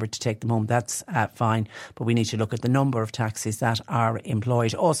family member to take them home. That's fine. But we need to look at the number of taxis that are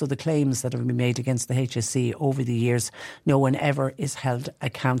employed. Also, the claims that have been made against the HSC over the years. No one ever is held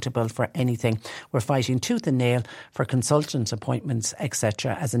accountable for anything. We're fighting tooth and nail for consultant appointments,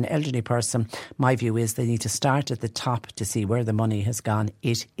 etc. As an elderly person, my view is they need to start at the top to see where the money has gone.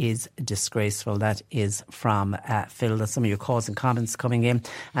 It is disgraceful. That is from Phil. That's some of your calls and comments coming in.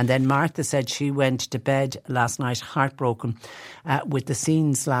 And then Martha said she went to bed last night heartbroken with the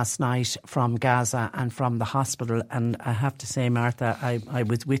scenes last night from Gaza and from the hospital. And I have to say, Martha, I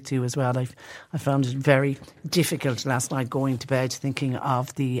was with you as well. I found it very difficult last night going to bed thinking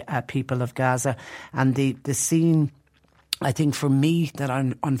of the people of Gaza, and the scene, I think for me, that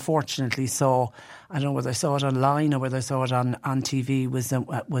I unfortunately saw, I don't know whether I saw it online or whether I saw it on TV,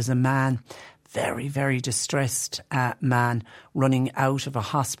 was a man, very, very distressed man, running out of a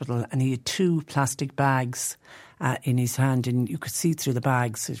hospital, and he had 2 plastic bags in his hand, and you could see through the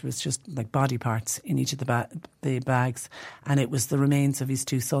bags. It was just like body parts in each of the bags, and it was the remains of his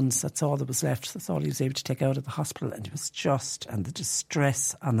 2 sons. That's all that was left. That's all he was able to take out of the hospital, and it was and the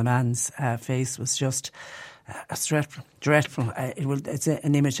distress on the man's face was just it's dreadful. It's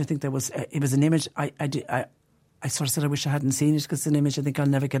an image. I think it was an image. I sort of said I wish I hadn't seen it, because it's an image I think I'll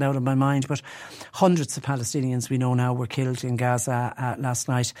never get out of my mind. But hundreds of Palestinians, we know now, were killed in Gaza last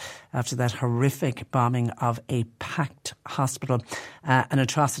night after that horrific bombing of a packed hospital. An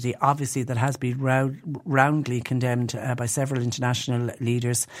atrocity, obviously, that has been roundly condemned by several international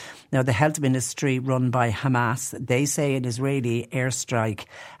leaders. Now, the health ministry run by Hamas, they say an Israeli airstrike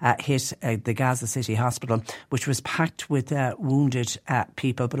hit the Gaza City hospital, which was packed with wounded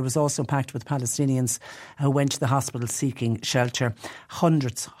people, but it was also packed with Palestinians who went to the hospital seeking shelter.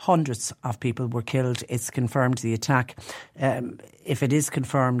 Hundreds of people were killed. It's confirmed the attack. If it is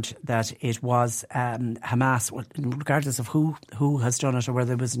confirmed that it was Hamas, regardless of who has done it or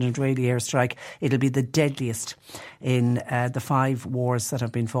whether it was an Israeli airstrike, it'll be the deadliest in the 5 wars that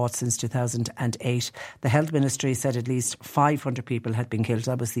have been fought since 2008. The Health Ministry said at least 500 people had been killed.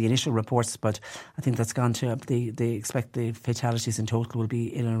 That was the initial reports, but I think that's gone to, they expect the fatalities in total will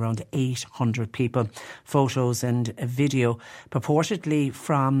be in around 800 people. Photos and video purportedly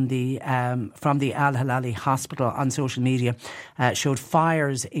from the Al-Hilali hospital on social media showed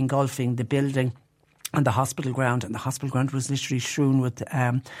fires engulfing the building and the hospital ground, and the hospital ground was literally strewn with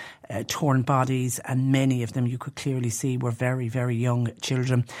torn bodies, and many of them you could clearly see were very, very young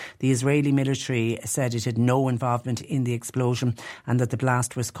children. The Israeli military said it had no involvement in the explosion and that the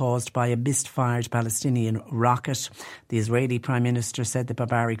blast was caused by a misfired Palestinian rocket. The Israeli Prime Minister said the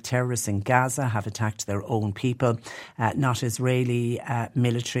barbaric terrorists in Gaza have attacked their own people, not Israeli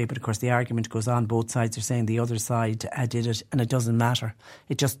military. But of course the argument goes on, both sides are saying the other side did it, and it doesn't matter.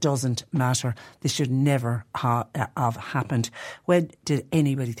 It just doesn't matter. This should never have happened. When did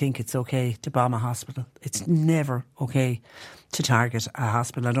anybody think it's okay to bomb a hospital? It's never okay to target a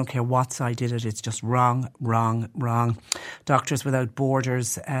hospital. I don't care what side did it. It's just wrong. Doctors Without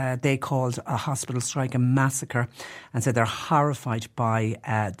Borders, they called a hospital strike a massacre and said they're horrified by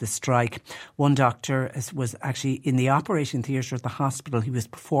the strike. One doctor was actually in the operating theatre at the hospital. He was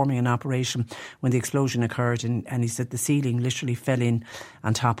performing an operation when the explosion occurred, and he said the ceiling literally fell in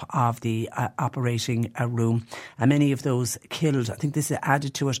on top of the operating room. And many of those killed, I think this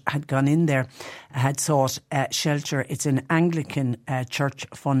added to it, had gone in there, had sought shelter. It's an Anglican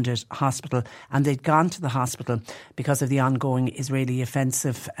church-funded hospital, and they'd gone to the hospital because of the ongoing Israeli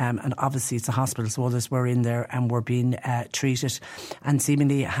offensive, and obviously it's a hospital, so others were in there and were being treated. And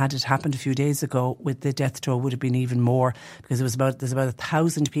seemingly, had it happened a few days ago, with the death toll would have been even more, because there's about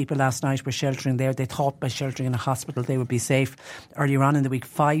 1,000 people last night were sheltering there. They thought by sheltering in a hospital they would be safe. Earlier on in the week,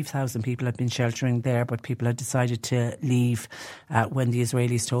 5,000 people had been sheltering there, but people had decided to leave when the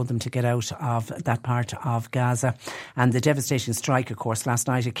Israelis told them to get out of that part of Gaza. And the devastating strike, of course, last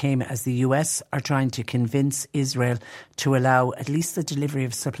night, it came as the US are trying to convince Israel to allow at least the delivery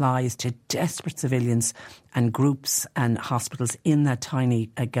of supplies to desperate civilians and groups and hospitals in that tiny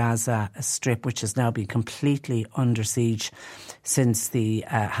Gaza strip, which has now been completely under siege since the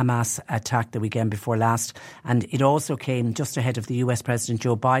Hamas attack the weekend before last. And it also came just ahead of the US President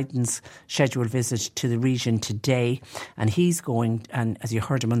Joe Biden's scheduled visit to the region today. And he's going, and as you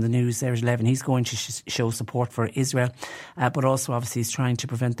heard him on the news there at 11, he's going to show support for Israel, but also obviously he's trying to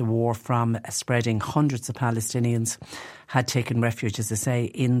prevent the war from spreading. Hundreds of Palestinians had taken refuge, as I say,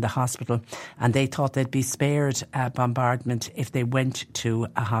 in the hospital, and they thought they'd be spared bombardment if they went to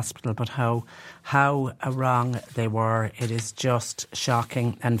a hospital. But how wrong they were. It is just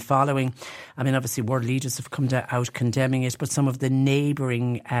shocking. And following, I mean, obviously world leaders have come out condemning it, but some of the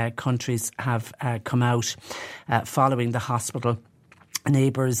neighbouring countries have come out following the hospital.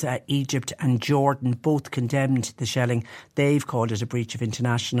 Neighbours Egypt and Jordan both condemned the shelling. They've called it a breach of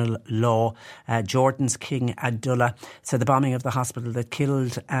international law. Jordan's King Abdullah said the bombing of the hospital that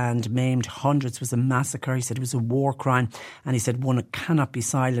killed and maimed hundreds was a massacre. He said it was a war crime, and he said one cannot be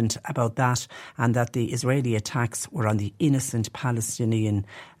silent about that, and that the Israeli attacks were on the innocent Palestinian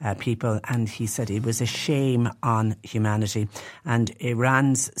people. And he said it was a shame on humanity. And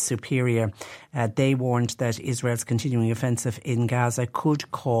Iran's superior, they warned that Israel's continuing offensive in Gaza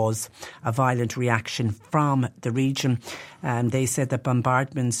could cause a violent reaction from the region. They said that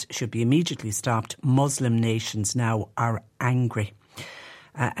bombardments should be immediately stopped. Muslim nations now are angry.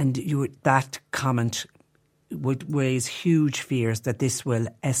 And that comment would raise huge fears that this will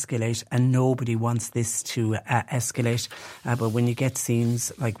escalate, and nobody wants this to escalate. But when you get scenes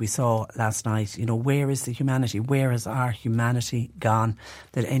like we saw last night, you know, where is the humanity? Where has our humanity gone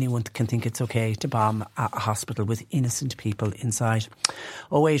that anyone can think it's okay to bomb a hospital with innocent people inside?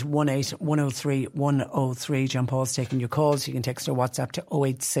 0818 103 103. John Paul's taking your calls. You can text or WhatsApp to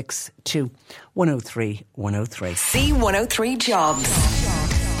 0862 103 103. C103 Jobs.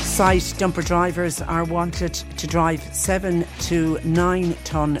 Site dumper drivers are wanted to drive 7 to 9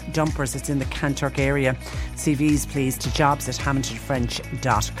 tonne dumpers. It's in the Kanturk area. CVs please to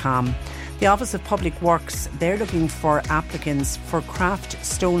jobs@hamiltonfrench.com. The Office of Public Works, they're looking for applicants for craft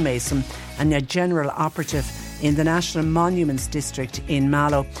stonemason and a general operative in the National Monuments District in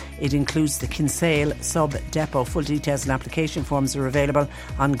Mallow. It includes the Kinsale sub-depot. Full details and application forms are available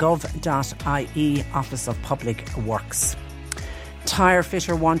on gov.ie, Office of Public Works. Tyre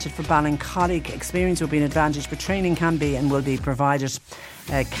fitter wanted for Ballincollig. Experience will be an advantage, but training can be and will be provided.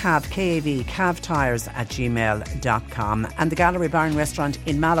 Cav, K-A-V, cavtires@gmail.com. And the Gallery Bar and Restaurant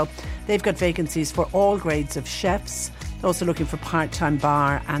in Mallow, they've got vacancies for all grades of chefs. They're also looking for part-time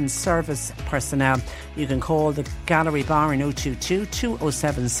bar and service personnel. You can call the Gallery Bar in 022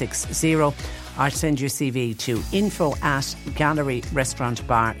 207 60 or send your CV to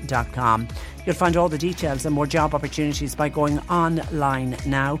info@galleryrestaurantbar.com. You'll find all the details and more job opportunities by going online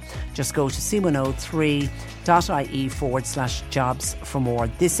now. Just go to c103.ie/jobs for more.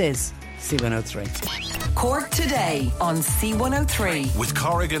 This is C103. Cork Today on C103. With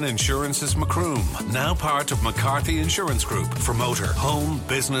Corrigan Insurance's Macroom, now part of McCarthy Insurance Group for motor, home,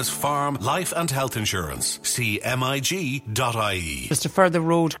 business, farm, life and health insurance. See mig.ie. Just a further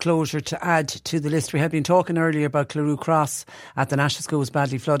road closure to add to the list. We had been talking earlier about Cleroux Cross at the National School was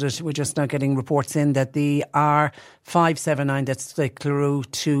badly flooded. We're just now getting reports in that the R579, that's the Cleroux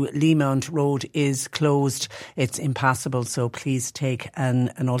to Leamount Road, is closed. It's impassable, so please take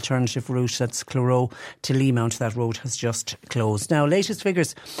an alternative route. That's Cleroux to Leamount. That road has just closed. Now, latest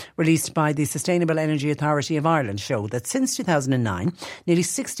figures released by the Sustainable Energy Authority of Ireland show that since 2009, nearly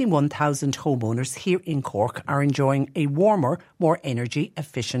 61,000 homeowners here in Cork are enjoying a warmer, more energy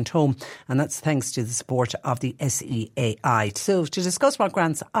efficient home. And that's thanks to the support of the SEAI. So to discuss what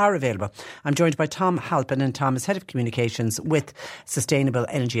grants are available, I'm joined by Tom Halpin, and Tom is Head of Communications with Sustainable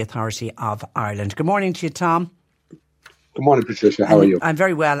Energy Authority of Ireland. Good morning to you, Tom. Good morning, Patricia. How are you? I'm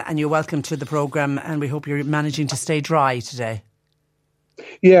very well, and you're welcome to the programme, and we hope you're managing to stay dry today.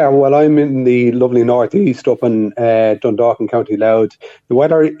 Yeah, well, I'm in the lovely northeast up in Dundalk and County Louth. The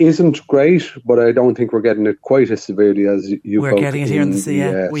weather isn't great, but I don't think we're getting it quite as severely as you We're getting it here in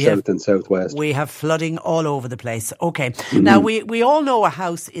the south and southwest. We have flooding all over the place. Okay. Mm-hmm. Now, we all know a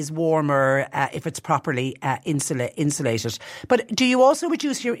house is warmer if it's properly insulated. But do you also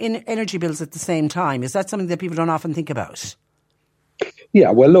reduce your energy bills at the same time? Is that something that people don't often think about? Yeah,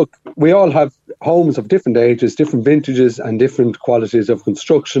 well, look, we all have homes of different ages, different vintages and different qualities of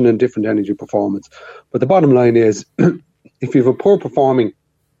construction and different energy performance. But the bottom line is, if you have a poor performing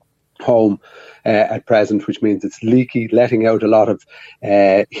home at present, which means it's leaky, letting out a lot of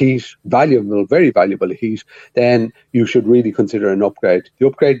heat, very valuable heat, then you should really consider an upgrade. The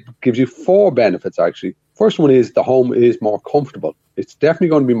upgrade gives you 4 benefits, actually. First one is the home is more comfortable. It's definitely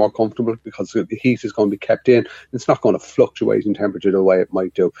going to be more comfortable because the heat is going to be kept in. It's not going to fluctuate in temperature the way it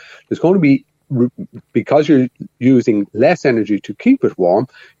might do. There's going to be, because you're using less energy to keep it warm,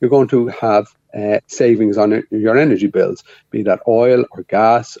 you're going to have savings on your energy bills, be that oil or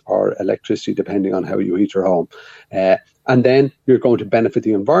gas or electricity, depending on how you heat your home. And then you're going to benefit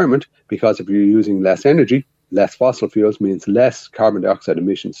the environment, because if you're using less energy, less fossil fuels means less carbon dioxide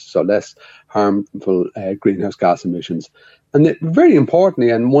emissions, so less harmful greenhouse gas emissions. And very importantly,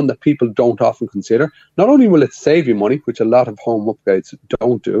 and one that people don't often consider, not only will it save you money, which a lot of home upgrades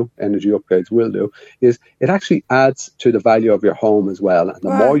don't do, energy upgrades will do, is it actually adds to the value of your home as well. And the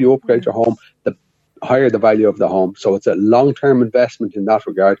more you upgrade your home, the higher the value of the home. So it's a long-term investment in that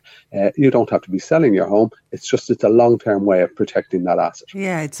regard. You don't have to be selling your home. It's a long-term way of protecting that asset.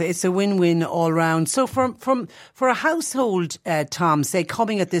 Yeah, it's a win-win all round. So for a household, Tom, say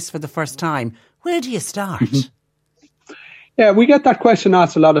coming at this for the first time, where do you start? Mm-hmm. Yeah, we get that question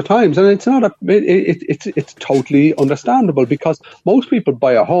asked a lot of times, and it's not it's totally understandable, because most people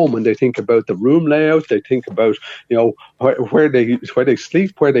buy a home and they think about the room layout, they think about where they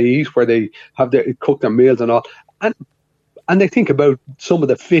sleep, where they eat, where they cook their meals and all, and they think about some of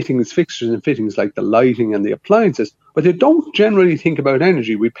the fixtures and fittings like the lighting and the appliances, but they don't generally think about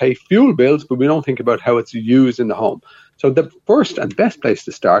energy. We pay fuel bills, but we don't think about how it's used in the home. So the first and best place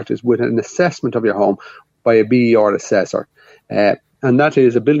to start is with an assessment of your home by a BER assessor. And that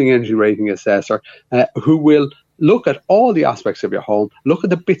is a building energy rating assessor who will look at all the aspects of your home, look at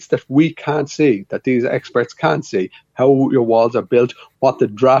the bits that we can't see, that these experts can't see, how your walls are built, what the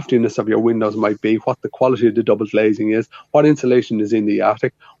draftiness of your windows might be, what the quality of the double glazing is, what insulation is in the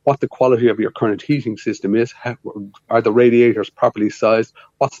attic, what the quality of your current heating system is, are the radiators properly sized,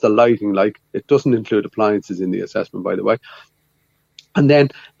 what's the lighting like. It doesn't include appliances in the assessment, by the way. And then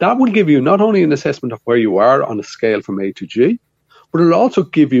that will give you not only an assessment of where you are on a scale from A to G, but it'll also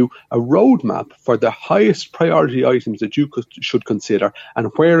give you a roadmap for the highest priority items that you should consider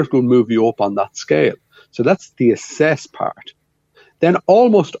and where it will move you up on that scale. So that's the assess part. Then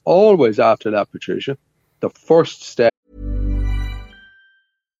almost always after that, Patricia, the first step.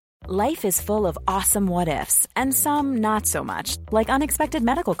 Life is full of awesome what-ifs, and some not so much, like unexpected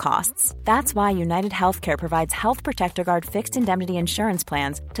medical costs. That's why United Healthcare provides Health Protector Guard fixed indemnity insurance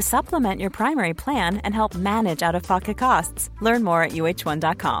plans to supplement your primary plan and help manage out-of-pocket costs. Learn more at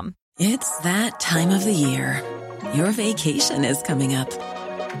uh1.com. It's that time of the year. Your vacation is coming up.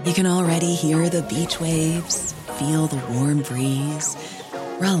 You can already hear the beach waves, feel the warm breeze,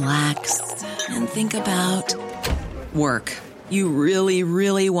 relax, and think about work. You really,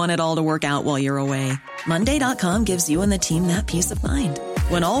 really want it all to work out while you're away. Monday.com gives you and the team that peace of mind.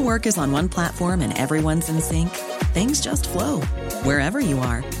 When all work is on one platform and everyone's in sync, things just flow. Wherever you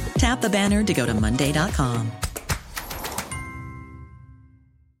are, tap the banner to go to Monday.com.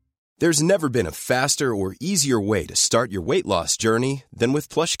 There's never been a faster or easier way to start your weight loss journey than with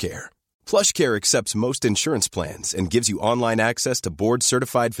PlushCare. PlushCare accepts most insurance plans and gives you online access to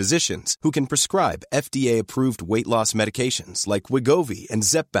board-certified physicians who can prescribe FDA-approved weight loss medications like Wegovy and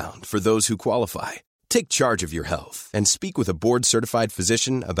Zepbound for those who qualify. Take charge of your health and speak with a board-certified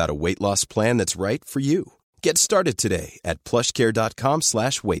physician about a weight loss plan that's right for you. Get started today at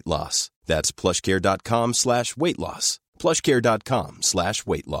plushcare.com/weight loss. That's plushcare.com/weight loss.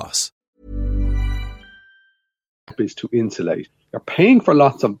 plushcare.com/weight loss. Is to insulate. You're paying for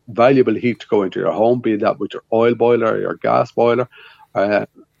lots of valuable heat to go into your home, be that with your oil boiler or your gas boiler.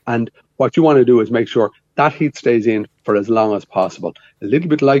 And what you want to do is make sure that heat stays in for as long as possible. A little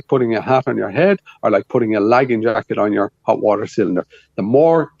bit like putting a hat on your head or like putting a lagging jacket on your hot water cylinder. The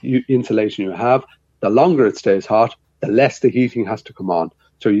more insulation you have, the longer it stays hot, the less the heating has to come on.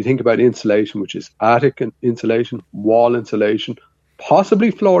 So you think about insulation, which is attic insulation, wall insulation, possibly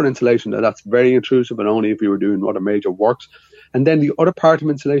floor insulation. Now, that's very intrusive and only if you were doing other major works. And then the other part of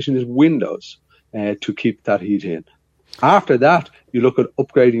insulation is windows to keep that heat in. After that, you look at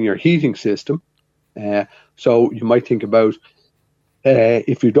upgrading your heating system. So you might think about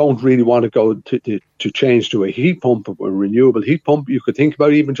if you don't really want to go to change to a heat pump or a renewable heat pump, you could think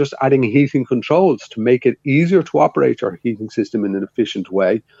about even just adding heating controls to make it easier to operate your heating system in an efficient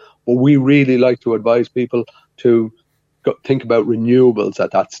way. But we really like to advise people to think about renewables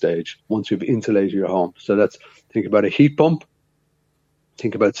at that stage once you've insulated your home. So that's think about a heat pump,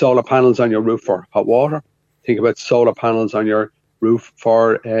 think about solar panels on your roof for hot water, think about solar panels on your roof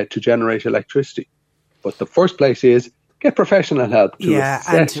for to generate electricity. But the first place is get professional help to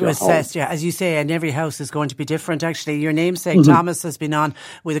assess home. As you say, and every house is going to be different. Actually, your namesake Thomas has been on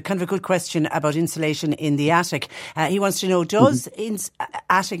with a kind of a good question about insulation in the attic. He wants to know, does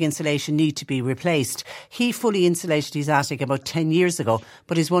attic insulation need to be replaced? He fully insulated his attic about 10 years ago,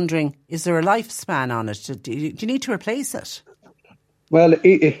 but he's wondering, is there a lifespan on it? Do you need to replace it? Well,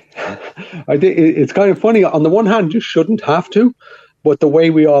 it's kind of funny. On the one hand, you shouldn't have to. But the way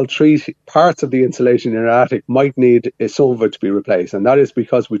we all treat parts of the insulation in our attic might need some of it to be replaced. And that is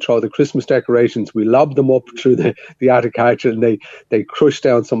because we throw the Christmas decorations, we lob them up through the attic hatch and they crush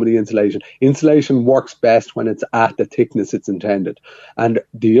down some of the insulation. Insulation works best when it's at the thickness it's intended. And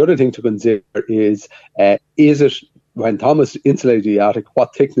the other thing to consider is it, when Thomas insulated the attic,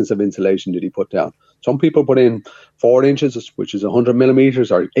 what thickness of insulation did he put down? Some people put in 4 inches, which is 100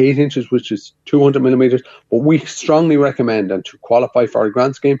 millimetres, or 8 inches, which is 200 millimetres. But we strongly recommend, and to qualify for our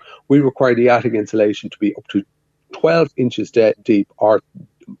grant scheme, we require the attic insulation to be up to 12 inches deep or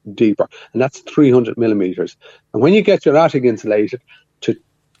deeper. And that's 300 millimetres. And when you get your attic insulated to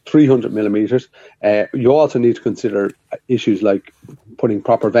 300 millimetres, you also need to consider issues like putting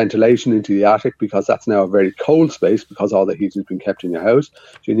proper ventilation into the attic, because that's now a very cold space because all the heat has been kept in your house.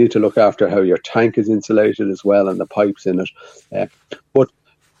 So you need to look after how your tank is insulated as well and the pipes in it. But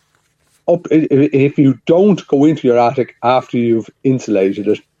if you don't go into your attic after you've insulated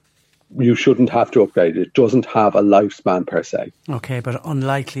it, you shouldn't have to upgrade it. It doesn't have a lifespan per se. Okay, but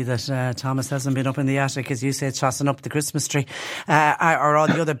unlikely that Thomas hasn't been up in the attic, as you said, tossing up the Christmas tree or all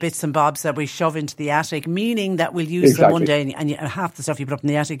the other bits and bobs that we shove into the attic, meaning that we'll use them one day and half the stuff you put up in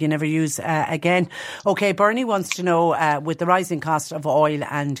the attic you never use again. Okay, Bernie wants to know, with the rising cost of oil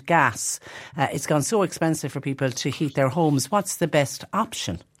and gas, it's gone so expensive for people to heat their homes. What's the best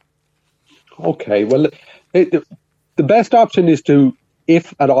option? Okay, well, the best option is to,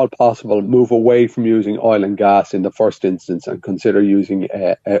 if at all possible, move away from using oil and gas in the first instance and consider using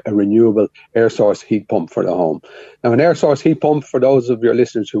a renewable air source heat pump for the home. Now, an air source heat pump, for those of your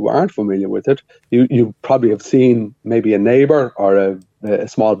listeners who aren't familiar with it, you probably have seen maybe a neighbour or a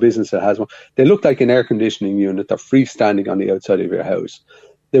small business that has one. They look like an air conditioning unit. They're freestanding on the outside of your house.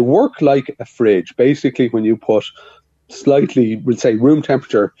 They work like a fridge. Basically, when you put slightly, we'll say, room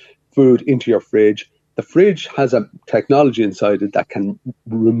temperature food into your fridge, the fridge has a technology inside it that can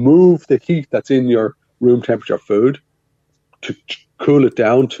remove the heat that's in your room temperature food to cool it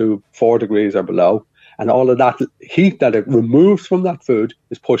down to 4 degrees or below. And all of that heat that it removes from that food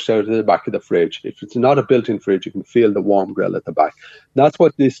is pushed out of the back of the fridge. If it's not a built-in fridge, you can feel the warm grill at the back. That's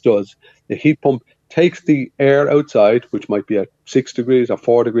what this does. The heat pump takes the air outside, which might be at 6 degrees or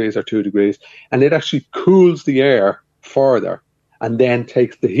 4 degrees or 2 degrees, and it actually cools the air further and then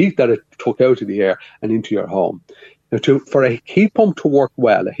takes the heat that it took out of the air and into your home. Now, for a heat pump to work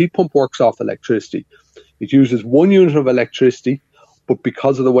well, a heat pump works off electricity. It uses 1 unit of electricity, but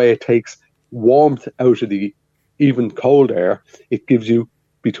because of the way it takes warmth out of the even cold air, it gives you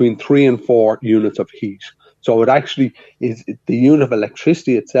between 3 and 4 units of heat. So it actually is, the unit of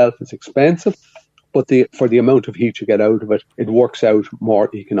electricity itself is expensive, but for the amount of heat you get out of it, it works out more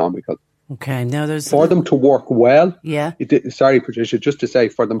economical. Okay, now for them to work well. Yeah. Sorry, Patricia, just to say,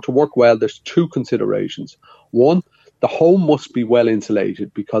 for them to work well, there's 2 considerations. One, the home must be well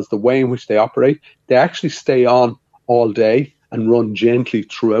insulated, because the way in which they operate, they actually stay on all day and run gently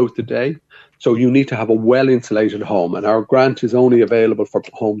throughout the day. So you need to have a well-insulated home, and our grant is only available for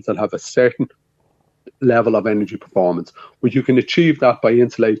homes that have a certain level of energy performance, but you can achieve that by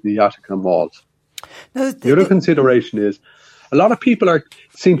insulating the attic and walls. The other consideration is, a lot of people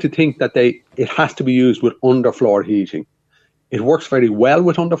seem to think that it has to be used with underfloor heating. It works very well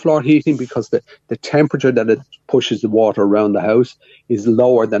with underfloor heating because the temperature that it pushes the water around the house is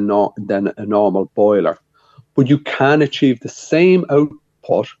lower than a normal boiler. But you can achieve the same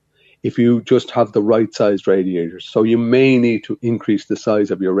output if you just have the right sized radiators. So you may need to increase the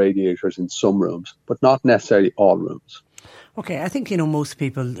size of your radiators in some rooms, but not necessarily all rooms. Okay, I think, most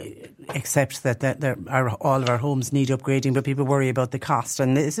people accept that all of our homes need upgrading, but people worry about the cost.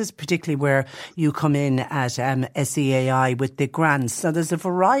 And this is particularly where you come in at SEAI with the grants. So there's a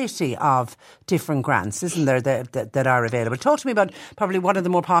variety of different grants, isn't there, that are available. Talk to me about probably one of the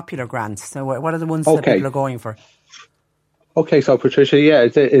more popular grants. So what are the ones that people are going for? Okay, so Patricia,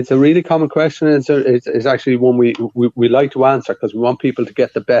 it's a really common question. It's actually one we like to answer, because we want people to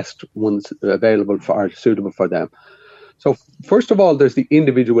get the best ones available suitable for them. So first of all, there's the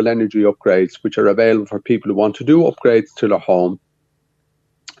individual energy upgrades, which are available for people who want to do upgrades to their home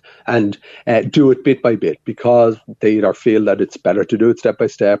and do it bit by bit, because they either feel that it's better to do it step by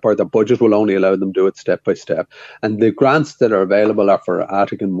step, or the budget will only allow them to do it step by step. And the grants that are available are for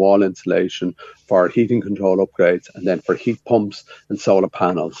attic and wall insulation, for heating control upgrades, and then for heat pumps and solar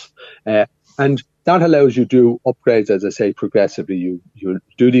panels. And that allows you to do upgrades, as I say, progressively. You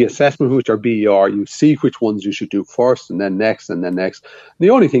do the assessment with your BER, you see which ones you should do first, and then next, and then next.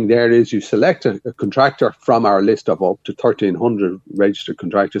 The only thing there is you select a contractor from our list of up to 1,300 registered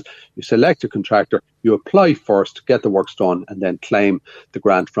contractors. You select a contractor, you apply first, get the works done, and then claim the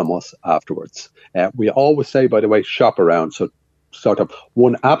grant from us afterwards. We always say, by the way, shop around. So sort of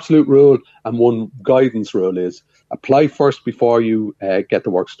one absolute rule and one guidance rule is apply first before you get the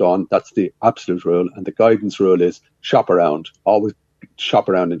works done. That's the absolute rule. And the guidance rule is shop around. Always shop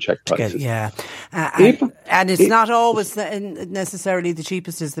around and check prices. And it's not always necessarily the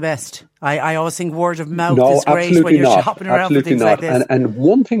cheapest is the best. I always think word of mouth is great when you're shopping around for things like this. And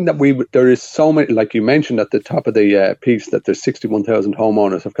one thing that there is so many, like you mentioned at the top of the piece, that there's 61,000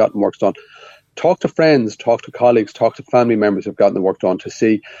 homeowners have gotten works done. Talk to friends, talk to colleagues, talk to family members who've gotten the work done to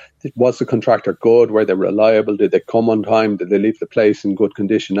see, was the contractor good? Were they reliable? Did they come on time? Did they leave the place in good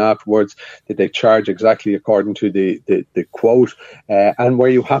condition afterwards? Did they charge exactly according to the quote? And were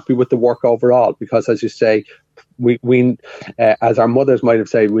you happy with the work overall? Because, as you say, we as our mothers might have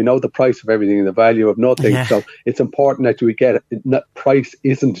said, we know the price of everything and the value of nothing. Yeah. So it's important that we get it. Price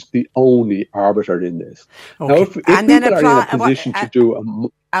isn't the only arbiter in this. Okay. Now, if people are in a position to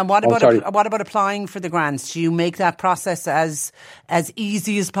do and what about applying for the grants? Do you make that process as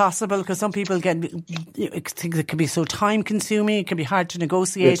easy as possible? Because some people think it can be so time consuming. It can be hard to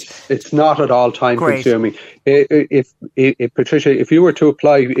negotiate. It's not at all time consuming. If Patricia, if you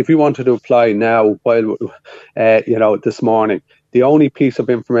wanted to apply now, while this morning, the only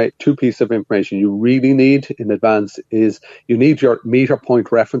two pieces of information you really need in advance is you need your meter point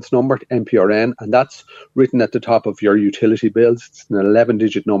reference number, MPRN, and that's written at the top of your utility bills. It's an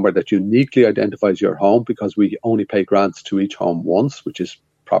 11-digit number that uniquely identifies your home, because we only pay grants to each home once, which is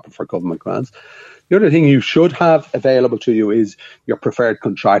proper for government grants. The other thing you should have available to you is your preferred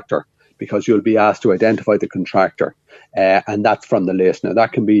contractor, because you'll be asked to identify the contractor, and that's from the list. Now,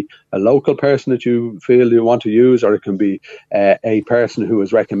 that can be a local person that you feel you want to use, or it can be a person who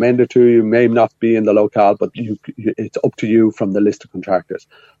is recommended to you, may not be in the locale, but it's up to you from the list of contractors.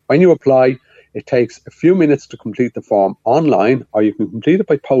 When you apply, it takes a few minutes to complete the form online, or you can complete it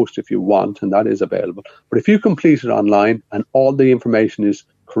by post if you want, and that is available. But if you complete it online and all the information is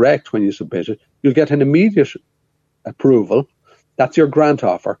correct when you submit it, you'll get an immediate approval That's your grant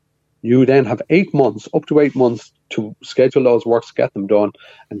offer. You then have 8 months, up to 8 months, to schedule those works, get them done,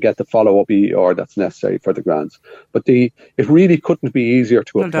 and get the follow-up ER that's necessary for the grants. But it really couldn't be easier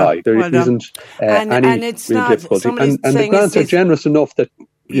to apply. There isn't any it's real not, difficulty. And the grants are generous enough that,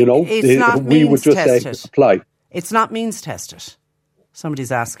 we would just say apply. It's not means tested.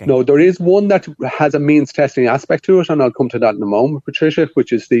 Somebody's asking. No, there is one that has a means testing aspect to it, and I'll come to that in a moment, Patricia,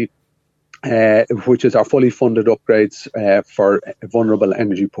 which is our fully funded upgrades for vulnerable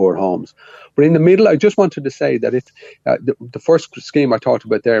energy poor homes. But in the middle, I just wanted to say that the first scheme I talked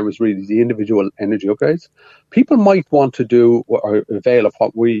about there was really the individual energy upgrades. People might want to do or avail of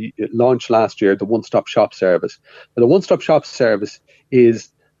what we launched last year, the one-stop shop service. And the one-stop shop service is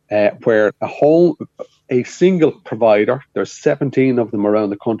where a single provider, there's 17 of them around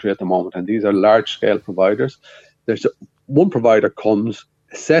the country at the moment, and these are large-scale providers. There's one provider comes,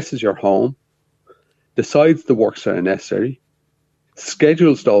 assesses your home, decides the works that are necessary,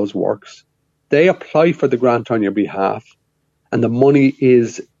 schedules those works, they apply for the grant on your behalf, and the money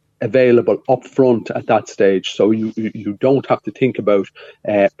is available up front at that stage. So you don't have to think about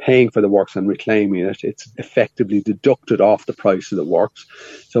paying for the works and reclaiming it. It's effectively deducted off the price of the works.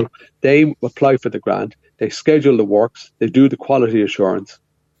 So they apply for the grant, they schedule the works, they do the quality assurance,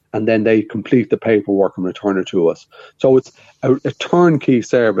 and then they complete the paperwork and return it to us. So it's a turnkey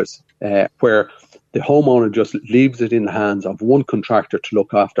service where the homeowner just leaves it in the hands of one contractor to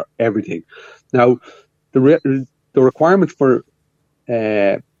look after everything. Now, the requirements for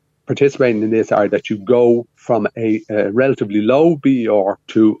participating in this are that you go from a relatively low BER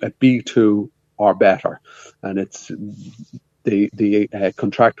to a B2 or better, and it's the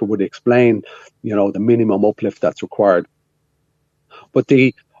contractor would explain, the minimum uplift that's required. But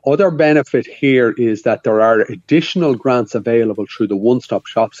the other benefit here is that there are additional grants available through the one-stop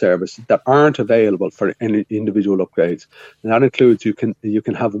shop service that aren't available for any individual upgrades, and that includes you can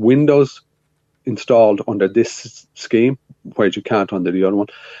have windows installed under this scheme, whereas you can't under the other one.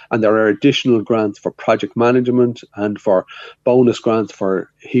 And there are additional grants for project management and for bonus grants for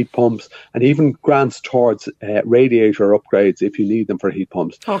heat pumps, and even grants towards radiator upgrades if you need them for heat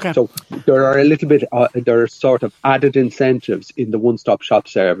pumps. Okay. So there are there are sort of added incentives in the one-stop shop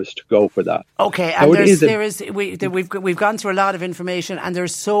service to go for that. Okay, and we've gone through a lot of information, and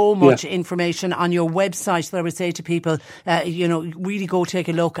there's so much information on your website that I would say to people, really go take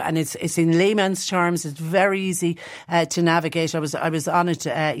a look, and it's in layman's terms. It's very easy to navigate. I was on it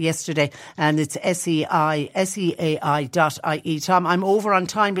yesterday, and it's seai.ie. Tom, I'm over on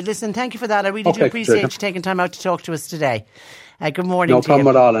time, but listen, thank you for that. I really do appreciate you taking time out to talk to us today. Good morning. No problem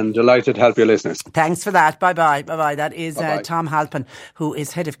at all, and delighted to help your listeners. Thanks for that. Bye-bye. That is Tom Halpin, who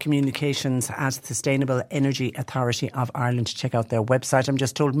is Head of Communications at the Sustainable Energy Authority of Ireland. Check out their website. I'm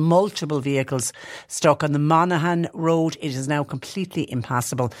just told multiple vehicles stuck on the Monaghan Road. It is now completely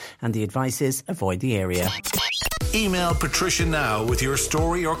impassable, and the advice is avoid the area. Email Patricia now with your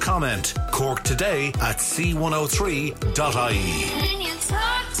story or comment.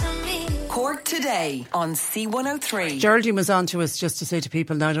 CorkToday@c103.ie. Cork Today on C103. Geraldine was on to us just to say to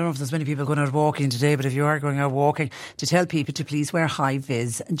people, now I don't know if there's many people going out walking today, but if you are going out walking, to tell people to please wear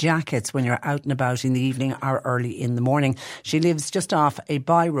high-vis jackets when you're out and about in the evening or early in the morning. She lives just off a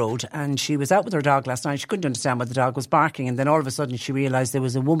by road, and she was out with her dog last night. She couldn't understand why the dog was barking, and then all of a sudden she realised there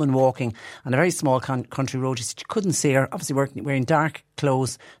was a woman walking on a very small country road. She said she couldn't see her, obviously wearing dark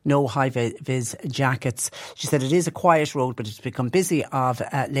clothes, no high-vis jackets. She said it is a quiet road, but it's become busy of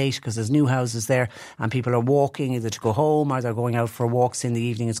late because there's new houses there and people are walking either to go home or they're going out for walks in the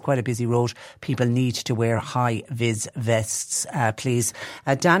evening. It's quite a busy road. People need to wear high-vis vests, please.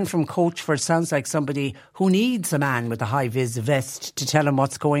 Dan from Coachford sounds like somebody who needs a man with a high-vis vest to tell him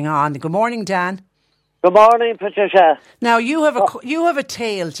what's going on. Good morning, Dan. Good morning, Patricia. Now you have a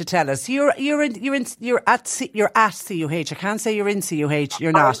tale to tell us. You're at CUH. I can't say you're in CUH.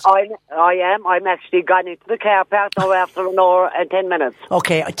 You're not. I am. I'm actually gone into the car park now after an hour and 10 minutes.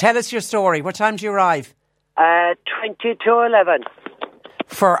 Okay, tell us your story. What time do you arrive? 11:22.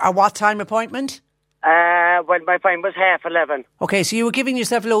 For a what time appointment? Well, my time was 11:30. Okay, so you were giving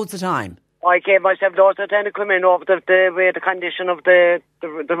yourself loads of time. I gave myself loads of time to come in over the way the condition of the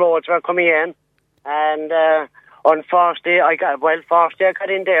roads were coming in. And unfortunately, I got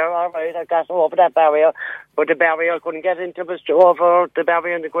in there, all right, I got over that barrier, but the barrier I couldn't get into was over the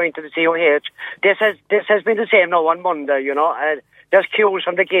barrier and going to the COH. This has been the same now on Monday, there's queues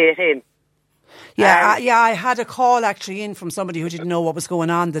from the gate in. Yeah, I had a call actually in from somebody who didn't know what was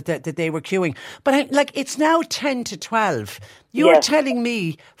going on, that they were queuing. But it's now 10 to 12. You're telling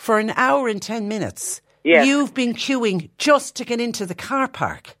me for an hour and 10 minutes, you've been queuing just to get into the car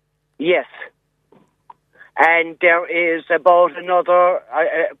park? Yes. and there is about another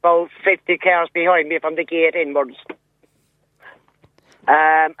about 50 cars behind me from the gate inwards.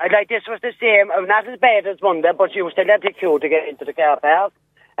 Like this was the same, not as bad as Monday, but you still had to queue to get into the car park.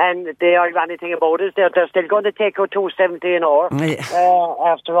 And the ironic thing about it is they're still going to take out $2.70 an hour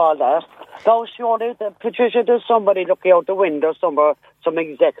after all that. So surely, Patricia, there's somebody looking out the window somewhere, some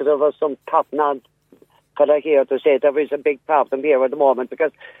executive or some top-notch fella here to say there is a big problem here at the moment,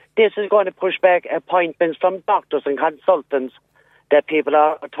 because this is going to push back appointments from doctors and consultants that people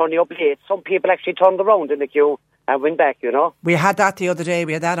are turning up late. Some people actually turned around in the queue and went back, you know. We had that the other day.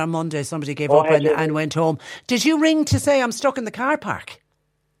 We had that on Monday. Somebody gave up and went home. Did you ring to say I'm stuck in the car park?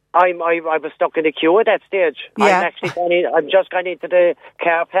 I was stuck in the queue at that stage. Yeah. I'm just going into the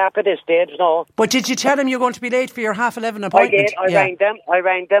car park at this stage, no. But did you tell them you're going to be late for your 11:30 appointment? I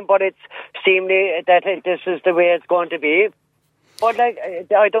rang them, but it seemed that this is the way it's going to be. But like,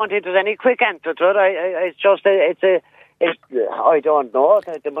 I don't think there's any quick answer to it. I don't know.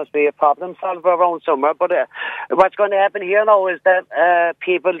 There must be a problem solver around somewhere. But what's going to happen here now is that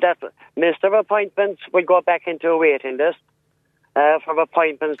people that miss their appointments will go back into a waiting list. For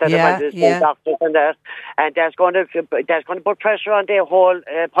appointments that doctors and that, and that's going to put pressure on the whole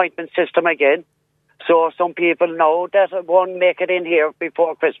appointment system again. So some people know that won't make it in here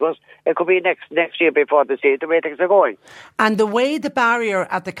before Christmas. It could be next year before they see the way things are going. And the way the barrier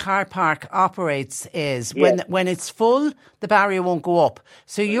at the car park operates is when it's full, the barrier won't go up.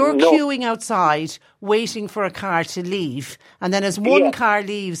 So you're queuing outside, waiting for a car to leave, and then as one car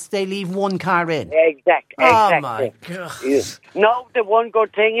leaves, they leave one car in. Exactly. Oh my God. No, the one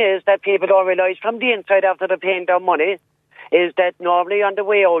good thing is that people don't realise from the inside after they're paying their money is that normally on the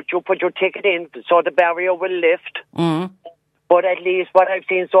way out you put your ticket in so the barrier will lift. But at least what I've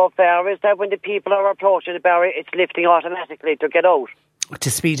seen so far is that when the people are approaching the barrier, it's lifting automatically to get out.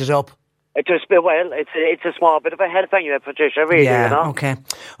 To speed it up. It's a small bit of a help anyway, Patricia, really, you know. Okay.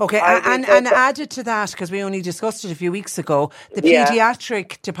 And added to that, because we only discussed it a few weeks ago, the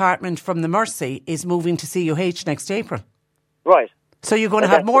paediatric department from the Mercy is moving to CUH next April. Right. So you're going to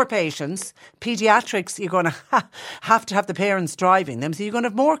have more patients. Paediatrics, you're going to have to have the parents driving them. So you're going to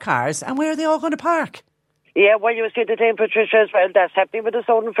have more cars. And where are they all going to park? Yeah, well, you see the thing, Patricia, as well. That's happening with the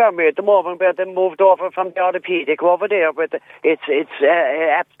Southern Infirmary at the moment, where they moved over from the orthopaedic over there. But it's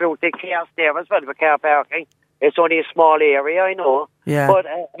absolutely chaos there as well for car parking. It's only a small area, I know. Yeah. But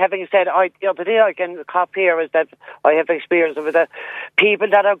having said, the other day I can cop here is that I have experience with the people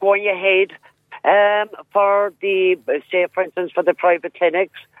that are going ahead for the, say, for instance, for the private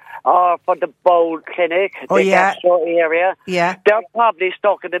clinics or for the bowel clinic, gastro area. Yeah. They're probably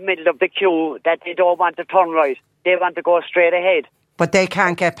stuck in the middle of the queue that they don't want to turn right. They want to go straight ahead. But they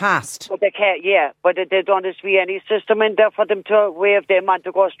can't get past. But they can't, but there don't be any system in there for them to wave them want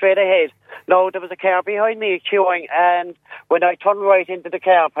to go straight ahead. No, there was a car behind me queuing, and when I turned right into the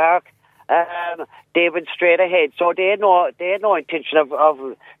car park, they went straight ahead. So they had no intention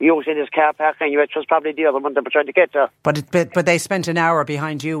of using this car park anyway. It was probably the other one they were trying to get to. But they spent an hour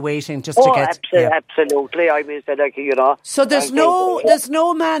behind you waiting just to get... Absolutely. I mean, you know. So there's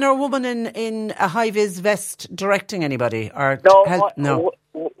no man or woman in a high-vis vest directing anybody? Or no.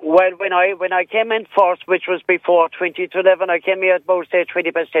 Well, when I came in first, which was before 20 to 11, I came here at about, say,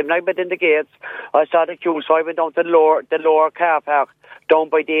 20 past 7. I went in the gates. I saw the queue, so I went down to the lower car park, down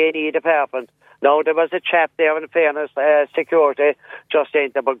by the A&E department. Now, there was a chap there, in fairness, security, just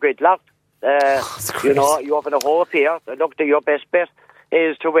saying they were gridlocked. You know, you open a hole here. Look, your best bet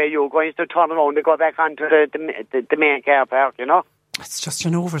is to where you're going to turn around and go back onto the main car park, you know. It's just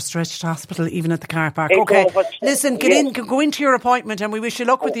an overstretched hospital, even at the car park. Okay, listen, go into your appointment, and we wish you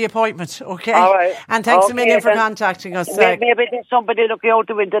luck with the appointment, okay? All right. And thanks a million for contacting us. Maybe there's somebody looking out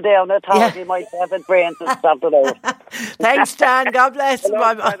the window there, and I thought he might have a brain to stop it out. Thanks, Dan. God bless.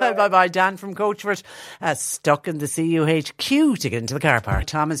 Bye-bye. Dan from Coachford, stuck in the CUH queue to get into the car park.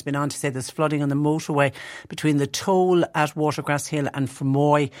 Tom has been on to say there's flooding on the motorway between the toll at Watergrass Hill and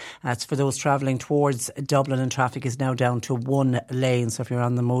Fermoy. It's for those travelling towards Dublin, and traffic is now down to one lane. So if you're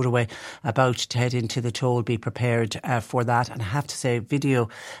on the motorway about to head into the toll, be prepared for that. And I have to say, video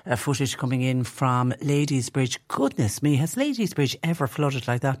footage coming in from Ladies Bridge. Goodness me, has Ladies Bridge ever flooded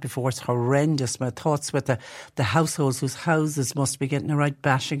like that before? It's horrendous. My thoughts with the households whose houses must be getting a right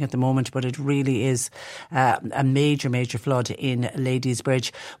bashing at the moment, but it really is a major flood in Ladies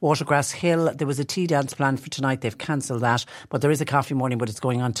Bridge. Watergrass Hill, there was a tea dance planned for tonight. They've cancelled that, but there is a coffee morning, but it's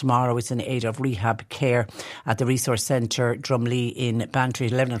going on tomorrow. It's in aid of rehab care at the Resource Centre Drumlee in Bantry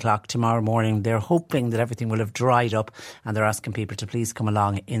at 11 o'clock tomorrow morning. They're hoping that everything will have dried up, and they're asking people to please come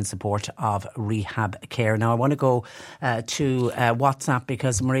along in support of rehab care. Now I want to go to WhatsApp,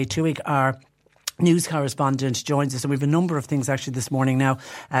 because Marie Tuig, our news correspondent, joins us. And we have a number of things actually this morning now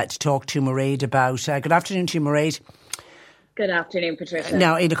to talk to Mairead about. Good afternoon to you, Mairead. Good afternoon, Patricia.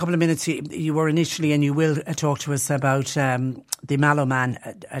 Now, in a couple of minutes, you were initially, and you will talk to us about the Mallow man,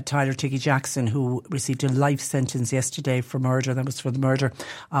 Tyler Tiggy Jackson, who received a life sentence yesterday for murder. That was for the murder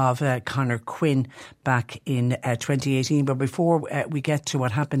of Conor Quinn back in 2018. But before we get to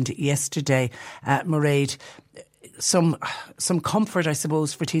what happened yesterday, Mairead, some comfort, I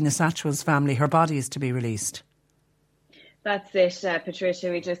suppose, for Tina Satchwell's family. Her body is to be released. That's it, Patricia.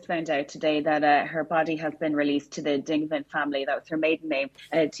 We just found out today that her body has been released to the Dingvan family. That was her maiden name,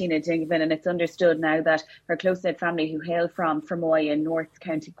 Tina Dingvan. And it's understood now that her close-knit family, who hail from Fermoy in North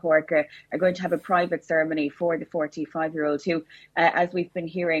County Cork, are going to have a private ceremony for the 45-year-old who, as we've been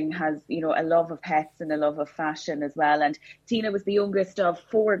hearing, has a love of pets and a love of fashion as well. And Tina was the youngest of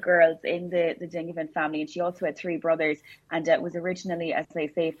 4 girls in the Dingvan family, and she also had 3 brothers, and was originally, as they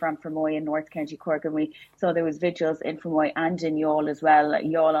say, from Fermoy in North County Cork. And we saw there was vigils in Fermoy and in Youghal as well,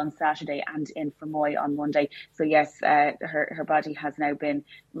 Youghal on Saturday and in Fermoy on Monday. So yes, her body has now been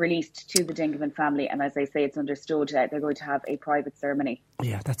released to the Dingvan family, and as I say, it's understood they're going to have a private ceremony.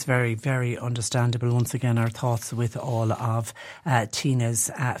 Yeah, that's very, very understandable. Once again, our thoughts with all of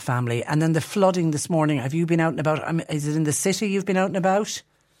Tina's family. And then the flooding this morning, have you been out and about? Is it in the city you've been out and about?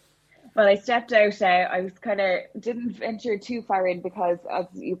 Well, I stepped out. I was didn't venture too far in because, as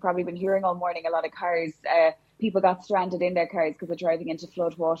you've probably been hearing all morning, a lot of cars, people got stranded in their cars because they're driving into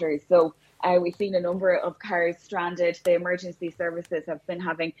flood waters. So we've seen a number of cars stranded. The emergency services have been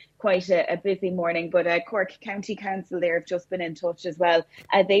having quite a busy morning, but Cork County Council there have just been in touch as well.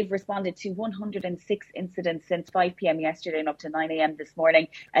 They've responded to 106 incidents since 5 p.m. yesterday and up to 9 a.m. this morning.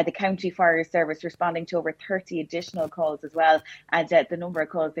 The County Fire Service responding to over 30 additional calls as well. And the number of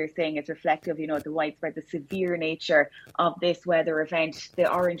calls they're saying is reflective, the widespread, the severe nature of this weather event.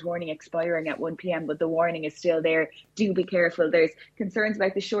 The orange warning expiring at 1 p.m, but the warning is still there. Do be careful. There's concerns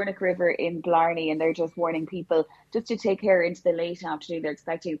about the Shornock River in Blarney, and they're just warning people just to take care into the late afternoon. They're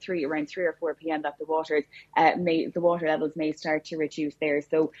expecting around 3 or 4 p.m. that the water levels may start to reduce there.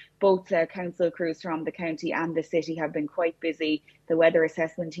 So both council crews from the county and the city have been quite busy. The weather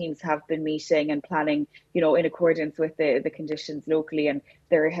assessment teams have been meeting and planning, in accordance with the conditions locally. And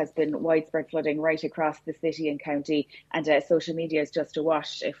there has been widespread flooding right across the city and county. And social media is just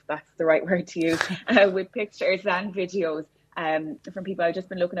awash, if that's the right word to use, with pictures and videos from people. I've just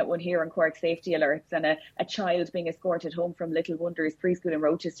been looking at one here on Cork Safety Alerts, and a child being escorted home from Little Wonders preschool in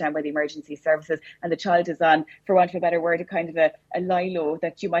Rochestown by the emergency services, and the child is on, for want of a better word, a kind of a lilo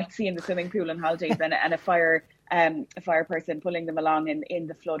that you might see in the swimming pool on holidays, and a fire person pulling them along in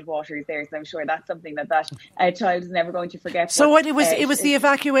the flood waters there. So I'm sure that's something that child is never going to forget. So it was the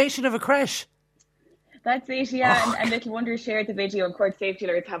evacuation of a creche? That's it, yeah. And Little Wonders shared the video, and Cork Safety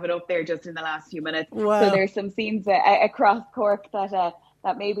Alerts have it up there just in the last few minutes. Wow. So there's some scenes across Cork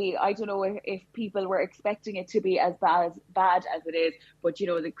that maybe, I don't know if people were expecting it to be as bad as it is, but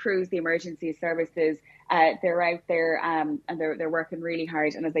the crews, the emergency services, they're out there and they're working really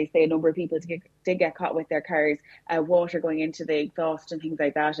hard. And as I say, a number of people did get caught with their cars, water going into the exhaust and things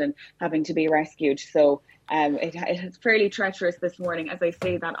like that, and having to be rescued. So it's fairly treacherous this morning. As I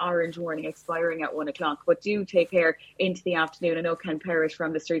say, that orange warning expiring at 1 o'clock, but do take care into the afternoon. I know Ken Parrish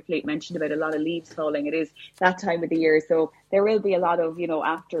from the Street Fleet mentioned about a lot of leaves falling. It is that time of the year, so there will be a lot of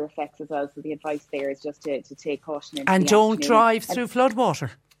after effects as well. So the advice there is just to take caution into and the don't afternoon. Drive through floodwater.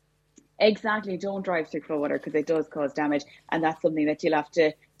 Exactly, don't drive through floodwater because it does cause damage, and that's something that you'll have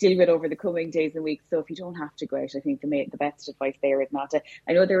to deal with over the coming days and weeks. So if you don't have to go out, I think the best advice there is not to.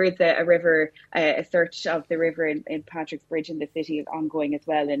 I know there is a river, a search of the river in Patrick's Bridge in the city is ongoing as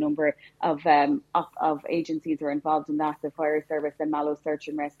well. A number of agencies are involved in that, the fire service and Mallow Search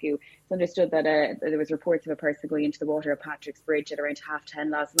and Rescue. It's understood that there was reports of a person going into the water at Patrick's Bridge at around 10:30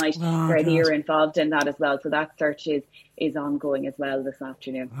 last night. They are involved in that as well. So that search is ongoing as well this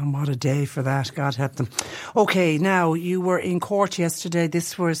afternoon. And what a day for that, God help them. OK, now you were in court yesterday.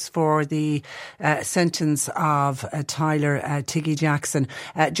 This was for the sentence of Tyler Tiggy Jackson.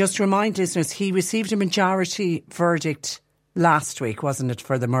 Just remind listeners, he received a majority verdict last week, wasn't it,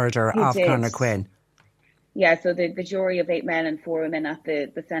 for the murder of Conor Quinn? Yeah, so the jury of 8 men and 4 women at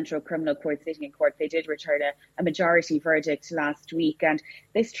the Central Criminal Court sitting in Cork, they did return a majority verdict last week. And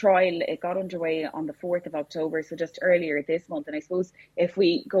this trial, it got underway on the 4th of October, so just earlier this month. And I suppose if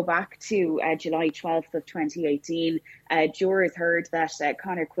we go back to July 12th of 2018, jurors heard that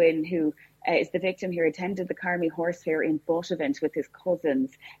Conor Quinn, who is the victim here, attended the Carmy Horse Fair in Buttevant with his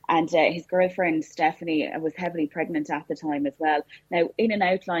cousins, and his girlfriend Stephanie was heavily pregnant at the time as well. Now, in an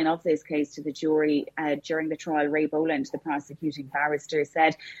outline of this case to the jury during the trial, Ray Boland, the prosecuting barrister,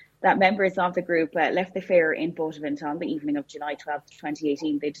 said that members of the group left the fair in Botevant on the evening of July 12th,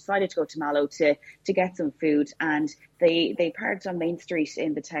 2018. They decided to go to Mallow to get some food, and they parked on Main Street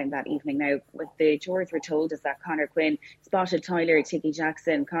in the town that evening. Now, what the jurors were told is that Conor Quinn spotted Tyler Tiggy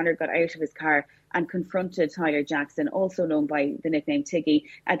Jackson. Conor got out of his car and confronted Tyler Jackson, also known by the nickname Tiggy.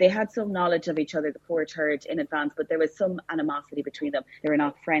 They had some knowledge of each other, the court heard in advance, but there was some animosity between them. They were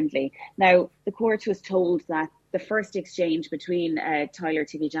not friendly. Now, the court was told that the first exchange between Tyler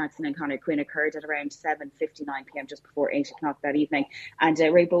Tiggy Jackson and Conor Quinn occurred at around 7:59 p.m, just before 8 o'clock that evening. And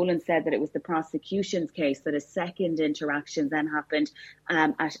Ray Boland said that it was the prosecution's case that a second interaction then happened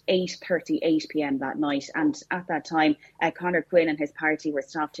at 8:38 p.m. that night. And at that time, Conor Quinn and his party were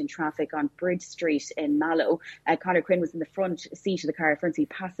stopped in traffic on Bridge Street in Mallow. Conor Quinn was in the front seat of the car, front seat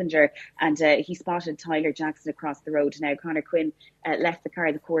passenger, and he spotted Tyler Jackson across the road. Now, Conor Quinn left the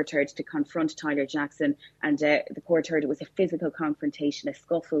car, the court heard, to confront Tyler Jackson, and the court heard it was a physical confrontation, a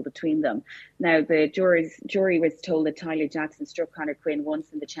scuffle between them. Now, the jury was told that Tyler Jackson struck Conor Quinn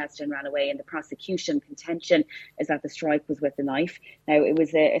once in the chest and ran away, and the prosecution contention is that the strike was with a knife. Now, it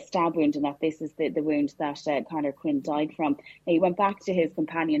was a stab wound, and that this is the wound that Conor Quinn died from. Now, he went back to his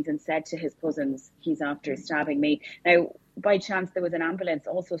companions and said to his cousins, "He's after stabbing me." Now, by chance, there was an ambulance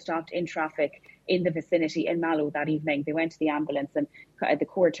also stopped in traffic in the vicinity in Mallow that evening. They went to the ambulance, and the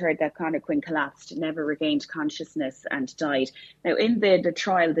court heard that Conor Quinn collapsed, never regained consciousness, and died. Now, in the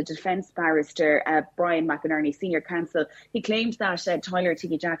trial, the defence barrister, Brian McInerney, senior counsel, he claimed that Tyler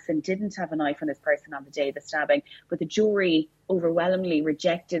Tiggy Jackson didn't have a knife on his person on the day of the stabbing, but the jury overwhelmingly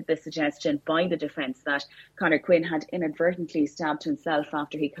rejected the suggestion by the defence that Conor Quinn had inadvertently stabbed himself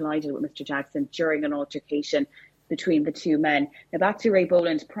after he collided with Mr Jackson during an altercation between the two men. Now, back to Ray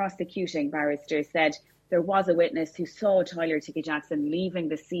Boland, prosecuting barrister, said there was a witness who saw Tyler Tiggy Jackson leaving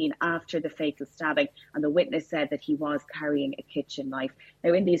the scene after the fatal stabbing, and the witness said that he was carrying a kitchen knife.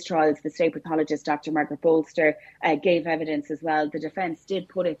 Now, in these trials, the state pathologist, Dr. Margaret Bolster, gave evidence as well. The defence did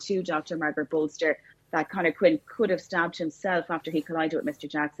put it to Dr. Margaret Bolster that Conor Quinn could have stabbed himself after he collided with Mr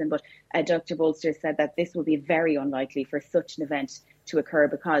Jackson, but Dr. Bolster said that this would be very unlikely for such an event to occur,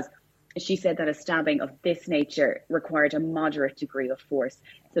 because she said that a stabbing of this nature required a moderate degree of force.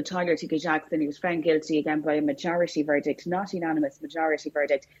 So Tyler Tiggy Jackson, he was found guilty again by a majority verdict, not unanimous, majority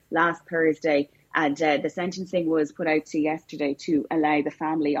verdict, last Thursday. And the sentencing was put out to yesterday to allow the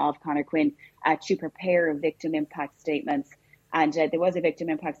family of Conor Quinn to prepare victim impact statements. And there was a victim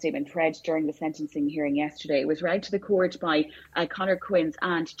impact statement read during the sentencing hearing yesterday. It was read to the court by Conor Quinn's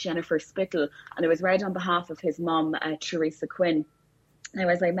aunt, Jennifer Spittle, and it was read on behalf of his mum, Teresa Quinn. Now,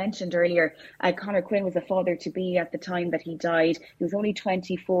 as I mentioned earlier, Conor Quinn was a father-to-be at the time that he died. He was only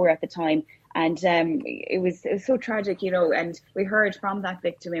 24 at the time. And it was so tragic, you know, and we heard from that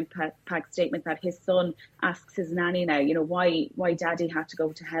victim impact statement that his son asks his nanny now, you know, why daddy had to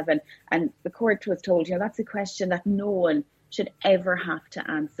go to heaven. And the court was told, you know, that's a question that no one should ever have to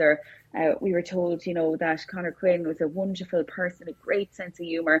answer. We were told, you know, that Conor Quinn was a wonderful person, a great sense of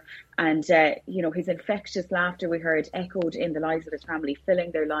humour, and, you know, his infectious laughter, we heard, echoed in the lives of his family,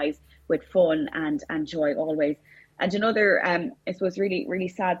 filling their lives with fun and joy always. And another, I suppose, really, really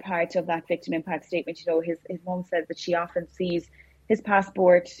sad part of that victim impact statement, you know, his mum said that she often sees his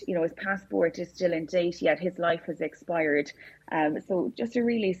passport, you know, his passport is still in date, yet his life has expired. So just a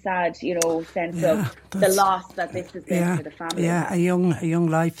really sad, you know, sense of the loss that this has been for the family. Yeah, a young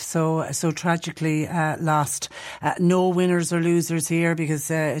life so tragically lost. No winners or losers here, because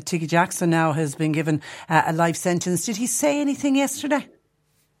Tiggy Jackson now has been given a life sentence. Did he say anything yesterday?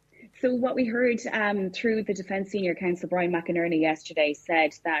 So what we heard through the Defence Senior Counsel, Brian McInerney, yesterday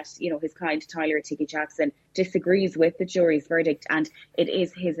said that, you know, his client, Tyler Tiggy Jackson, disagrees with the jury's verdict, and it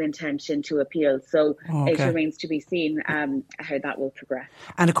is his intention to appeal. So it remains to be seen how that will progress.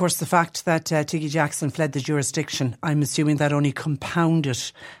 And of course, the fact that Tiggy Jackson fled the jurisdiction, I'm assuming that only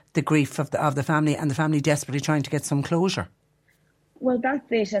compounded the grief of the family, and the family desperately trying to get some closure. Well,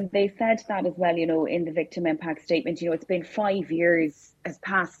 that's it. And they said that as well, you know, in the victim impact statement. You know, it's been 5 years has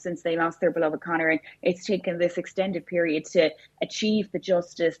passed since they lost their beloved Conor, and it's taken this extended period to achieve the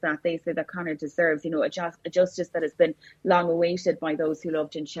justice that they say that Conor deserves, you know, a justice that has been long awaited by those who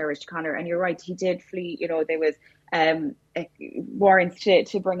loved and cherished Conor. And you're right, he did flee, you know, there was warrants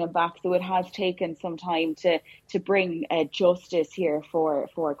to bring him back, so it has taken some time to bring justice here for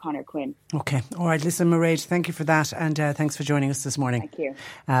Conor Quinn. Okay, all right, listen, Mairead, thank you for that, and thanks for joining us this morning. Thank you.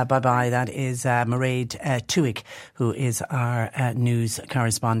 Bye-bye. That is Mairead Tuig, who is our news news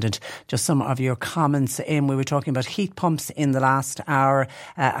correspondent. Just some of your comments in. We were talking about heat pumps in the last hour.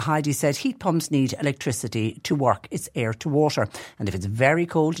 Heidi said heat pumps need electricity to work. It's air to water. And if it's very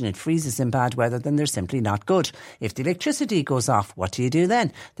cold and it freezes in bad weather, then they're simply not good. If the electricity goes off, what do you do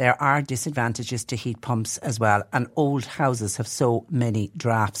then? There are disadvantages to heat pumps as well. And old houses have so many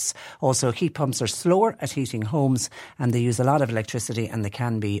drafts. Also, heat pumps are slower at heating homes and they use a lot of electricity and they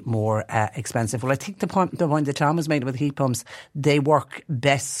can be more expensive. Well, I think the point that Tom was made with heat pumps, they work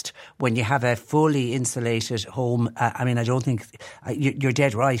best when you have a fully insulated home. I mean, I don't think you're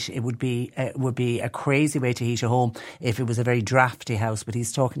dead right. It would be a crazy way to heat a home if it was a very drafty house. But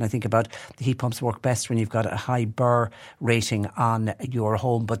he's talking, I think, about the heat pumps work best when you've got a high Burr rating on your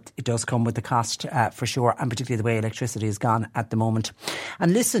home. But it does come with the cost for sure, and particularly the way electricity has gone at the moment.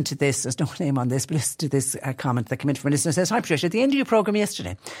 And listen to this. There's no name on this, but listen to this comment that came in from a listener. It says, "Hi Patricia, at the end of your programme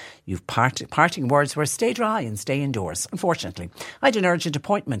yesterday, you've parting words were stay dry and stay indoors. Unfortunately, I had an urgent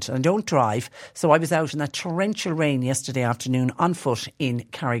appointment and I don't drive, so I was out in that torrential rain yesterday afternoon on foot in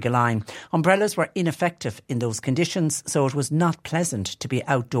Carrigaline. Umbrellas were ineffective in those conditions, so it was not pleasant to be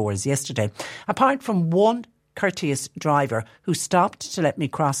outdoors yesterday. Apart from one courteous driver who stopped to let me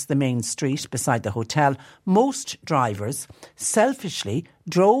cross the main street beside the hotel, most drivers selfishly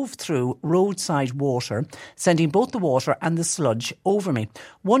drove through roadside water, sending both the water and the sludge over me.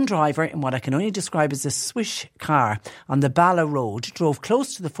 One driver, in what I can only describe as a swish car on the Bala Road, drove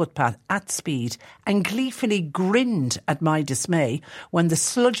close to the footpath at speed and gleefully grinned at my dismay when the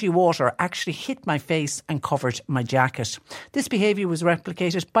sludgy water actually hit my face and covered my jacket. This behaviour was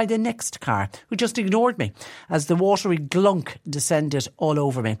replicated by the next car, who just ignored me as the watery glunk descended all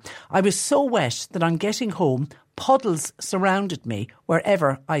over me. I was so wet that on getting home, puddles surrounded me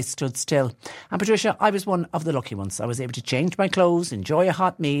wherever I stood still. And Patricia, I was one of the lucky ones. I was able to change my clothes, enjoy a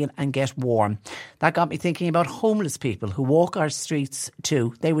hot meal and get warm. That got me thinking about homeless people who walk our streets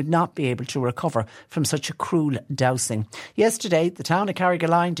too. They would not be able to recover from such a cruel dousing. Yesterday, the town of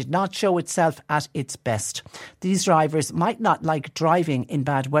Carrigaline did not show itself at its best. These drivers might not like driving in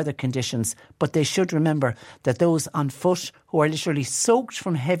bad weather conditions, but they should remember that those on foot who are literally soaked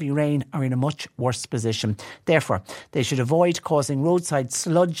from heavy rain are in a much worse position. Therefore, they should avoid causing roadside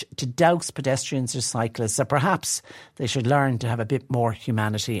sludge to douse pedestrians or cyclists. Or perhaps they should learn to have a bit more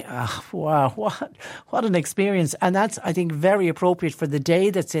humanity. Wow, what an experience. And that's, I think, very appropriate for the day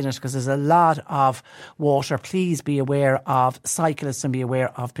that's in it, because there's a lot of water. Please be aware of cyclists and be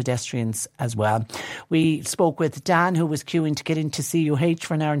aware of pedestrians as well. We spoke with Dan, who was queuing to get into CUH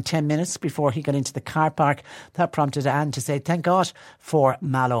for an hour and 10 minutes before he got into the car park. That prompted Anne to say, thank God for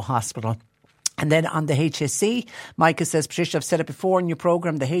Mallow Hospital. And then on the HSE, Micah says, Patricia, I've said it before in your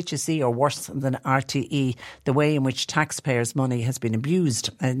programme, the HSE are worse than RTE. The way in which taxpayers' money has been abused,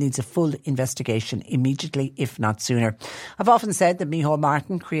 and it needs a full investigation immediately, if not sooner. I've often said that Micheál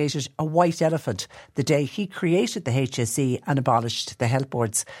Martin created a white elephant the day he created the HSE and abolished the health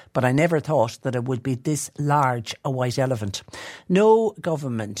boards, but I never thought that it would be this large a white elephant. No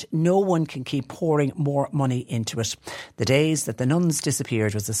government, no one can keep pouring more money into it. The days that the nuns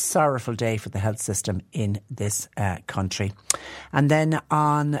disappeared was a sorrowful day for the health system in this country. And then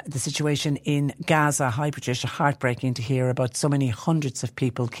on the situation in Gaza, hi Patricia, heartbreaking to hear about so many hundreds of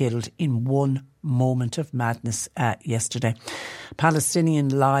people killed in one moment of madness yesterday. Palestinian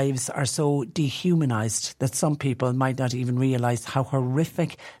lives are so dehumanised that some people might not even realise how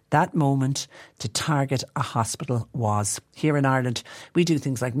horrific that moment to target a hospital was. Here in Ireland, we do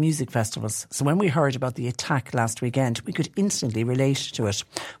things like music festivals. So when we heard about the attack last weekend, we could instantly relate to it.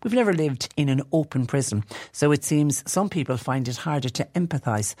 We've never lived in an open prison, so it seems some people find it harder to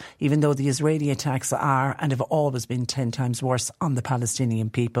empathise, even though the Israeli attacks are and have always been 10 times worse on the Palestinian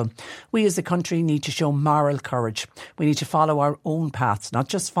people. We as a country need to show moral courage. We need to follow our own paths, not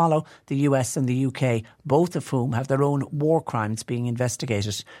just follow the US and the UK, both of whom have their own war crimes being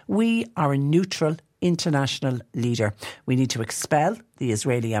investigated. We are a neutral international leader. We need to expel the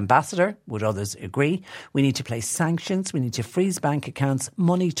Israeli ambassador. Would others agree? We need to place sanctions. We need to freeze bank accounts.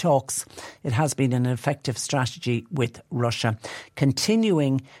 Money talks. It has been an effective strategy with Russia.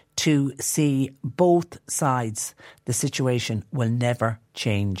 Continuing to see both sides, the situation will never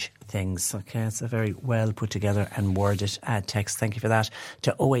change things. Okay, it's a very well put together and worded text. Thank you for that.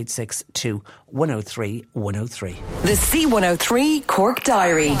 To 0862 103 103. The C103 Cork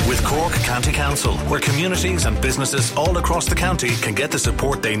Diary. With Cork County Council, where communities and businesses all across the county can get the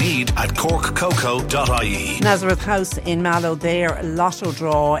support they need at corkcoco.ie. Nazareth House in Mallow, their lotto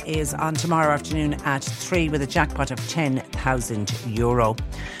draw is on tomorrow afternoon at 3 with a jackpot of €10,000.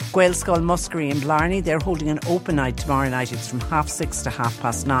 Gaelscoil Muskerry in Blarney, they're holding an open night tomorrow night. It's from 6:30 to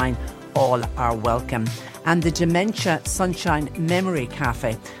 9:30. All are welcome. and the Dementia Sunshine Memory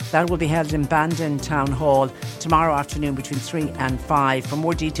Cafe. That will be held in Bandon Town Hall tomorrow afternoon between 3 and 5. For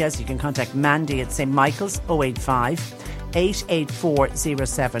more details, you can contact Mandy at St Michael's 085 884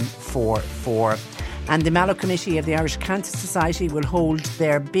 0744. And the Mallow Committee of the Irish Cancer Society will hold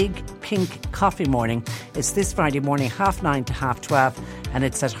their Big Pink Coffee Morning. It's this Friday morning, 9:30 to 12:30, and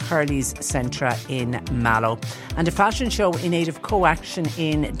it's at Hurley's Centra in Mallow. And a fashion show in aid of Co-Action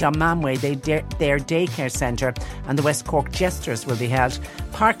in Dunmanway, their daycare centre, and the West Cork Jesters will be held.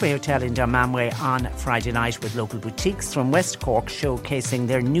 Parkway Hotel in Dunmanway on Friday night, with local boutiques from West Cork showcasing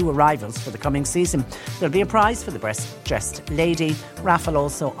their new arrivals for the coming season. There'll be a prize for the best dressed lady, raffle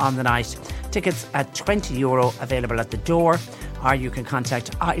also on the night. Tickets at €20 available at the door, or you can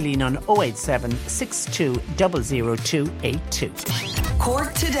contact Eileen on 087 62 00282.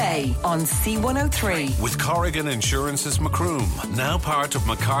 Cork Today on C103. With Corrigan Insurance's Macroom, now part of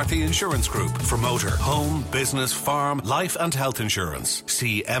McCarthy Insurance Group for motor, home, business, farm, life and health insurance.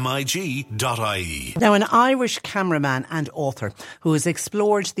 See MIG.ie. Now, an Irish cameraman and author who has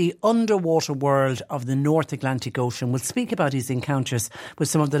explored the underwater world of the North Atlantic Ocean will speak about his encounters with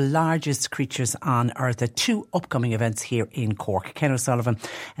some of the largest creatures on Earth at two upcoming events here in Cork. Ken O'Sullivan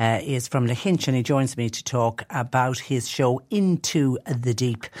is from Lahinch, and he joins me to talk about his show Into the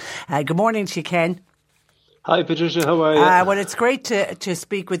Deep. Good morning to you, Ken. Hi Patricia, how are you? Well, it's great to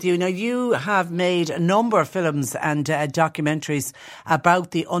speak with you. Now, you have made a number of films and documentaries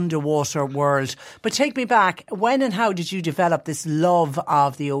about the underwater world, but take me back. When and how did you develop this love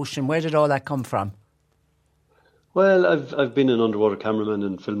of the ocean? Where did all that come from? Well, I've been an underwater cameraman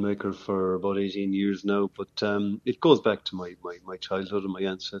and filmmaker for about 18 years now, but it goes back to my childhood and my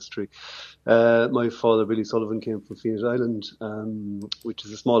ancestry. My father, Billy Sullivan, came from Phoenix Island, which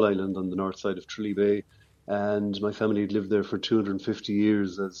is a small island on the north side of Tralee Bay, and my family had lived there for 250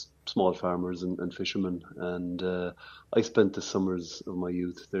 years as small farmers and fishermen, and I spent the summers of my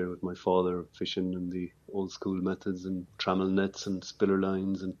youth there with my father, fishing in the old school methods and trammel nets and spiller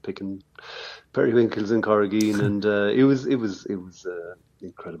lines and picking periwinkles in Corrigan, and it was an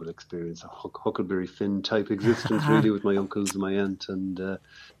incredible experience, a Huckleberry Finn type existence really, with my uncles and my aunt, and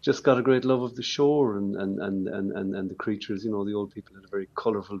just got a great love of the shore and the creatures. You know, the old people had a very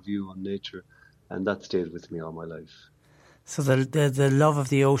colourful view on nature, and that stayed with me all my life. So the love of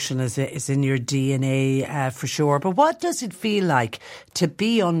the ocean is in your DNA for sure. But what does it feel like to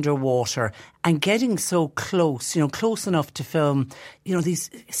be underwater and getting so close, close enough to film, these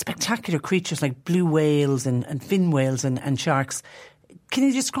spectacular creatures like blue whales and fin whales and sharks? Can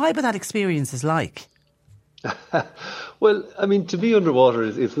you describe what that experience is like? Well, I mean, to be underwater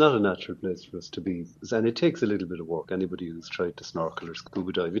it's not a natural place for us to be, and it takes a little bit of work. Anybody who's tried to snorkel or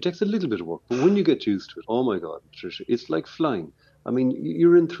scuba dive, it takes a little bit of work. But when you get used to it, oh my God, Patricia, it's like flying. I mean,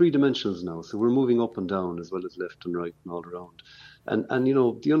 you're in three dimensions now, so we're moving up and down as well as left and right and all around. And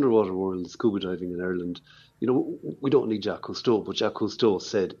the underwater world, scuba diving in Ireland, we don't need Jacques Cousteau, but Jacques Cousteau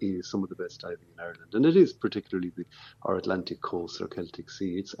said it is some of the best diving in Ireland. And it is, particularly our Atlantic coast or Celtic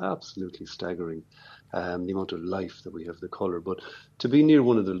Sea. It's absolutely staggering, the amount of life that we have, the colour. But to be near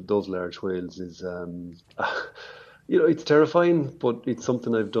one of those large whales is, it's terrifying, but it's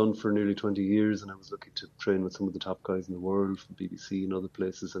something I've done for nearly 20 years, and I was lucky to train with some of the top guys in the world from BBC and other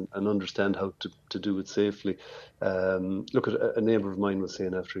places, and understand how to do it safely. Look, at a neighbour of mine was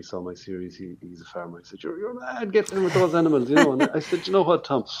saying after he saw my series, he's a farmer. I said, you're mad, get in with those animals, And I said, you know what,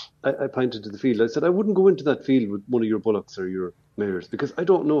 Tom? I pointed to the field. I said, I wouldn't go into that field with one of your bullocks or your mares, because I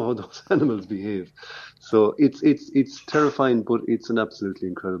don't know how those animals behave. So it's terrifying, but it's an absolutely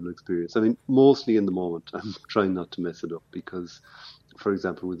incredible experience. I mean, mostly in the moment, I'm trying not to mess it up, because, for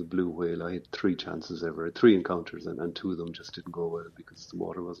example, with the blue whale, I had 3 chances ever, 3 encounters, and 2 of them just didn't go well because the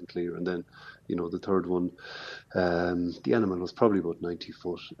water wasn't clear. And then, the third one, the animal was probably about 90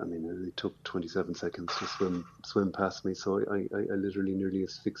 foot. I mean, it took 27 seconds to swim past me, so I literally nearly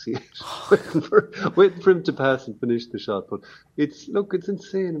asphyxiated waiting for him to pass and finish the shot. But it's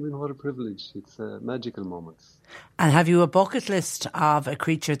insane. I mean, what a privilege. It's magical moments. And have you a bucket list of a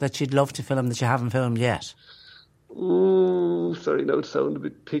creature that you'd love to film that you haven't filmed yet? Sorry, now to sound a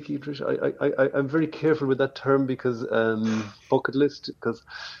bit picky, Trish. I'm very careful with that term, because bucket list. Because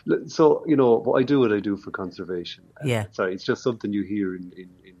I do what I do for conservation. Yeah. Sorry, it's just something you hear in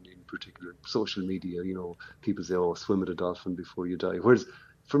particular social media. People say, "Oh, swim with a dolphin before you die." Whereas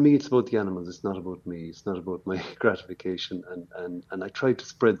for me, it's about the animals. It's not about me. It's not about my gratification. And I try to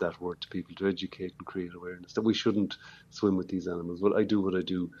spread that word to people, to educate and create awareness that we shouldn't swim with these animals. Well, I do what I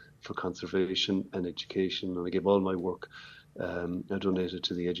do for conservation and education, and I give all my work I donated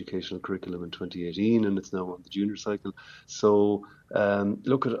to the educational curriculum in 2018, and it's now on the junior cycle. So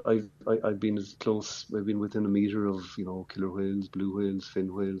look, I've been as close. I've been within a metre of killer whales, blue whales,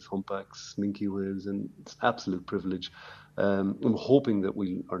 fin whales, humpbacks, minke whales, and it's absolute privilege. I'm hoping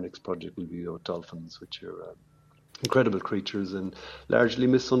that our next project will be about dolphins, which are incredible creatures and largely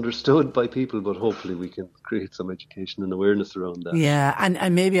misunderstood by people, but hopefully we can create some education and awareness around that. Yeah,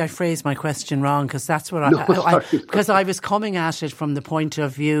 and maybe I phrased my question wrong, because that's what because I was coming at it from the point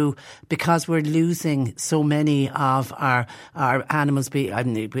of view, because we're losing so many of our animals,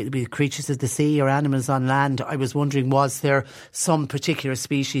 be creatures of the sea or animals on land. I was wondering, was there some particular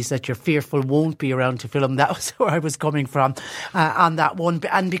species that you're fearful won't be around to film? That was where I was coming from on that one.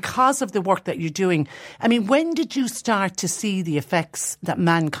 And because of the work that you're doing, I mean, when did you start to see the effects that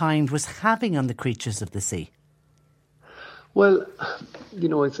mankind was having on the creatures of the sea? Well,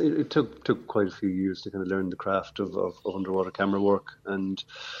 it took quite a few years to kind of learn the craft of underwater camera work, and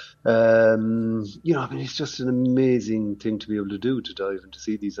it's just an amazing thing to be able to do, to dive and to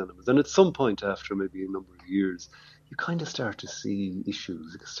see these animals. And at some point, after maybe a number of years, you kind of start to see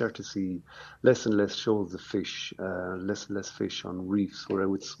issues. You start to see less and less shows of fish, less and less fish on reefs where I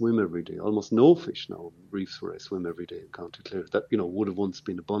would swim every day. Almost no fish now on reefs where I swim every day in County Clare that would have once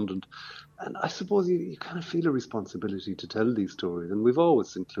been abundant. And I suppose you kind of feel a responsibility to tell these stories. And we've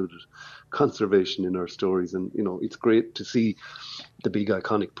always included conservation in our stories. And it's great to see the big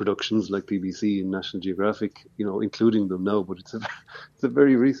iconic productions like BBC and National Geographic, including them now. But it's a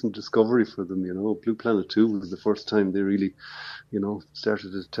very recent discovery for them. Blue Planet 2 was the first time they really,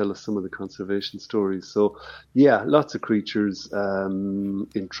 started to tell us some of the conservation stories. So, yeah, lots of creatures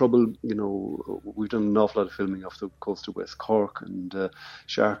in trouble. We've done an awful lot of filming off the coast of West Cork, and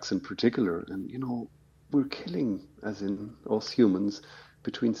sharks in particular. And, we're killing, as in us humans,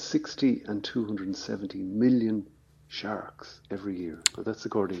 between 60 and 270 million sharks every year. Now, that's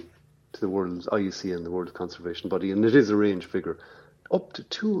according to the world's IUCN, the World Conservation Body, and it is a range figure. Up to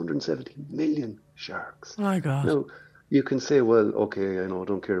 270 million sharks. My God. Now, you can say, well, okay, I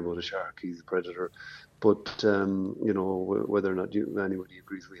don't care about a shark, he's a predator. But, whether or not anybody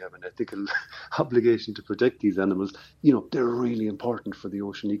agrees we have an ethical obligation to protect these animals, they're really important for the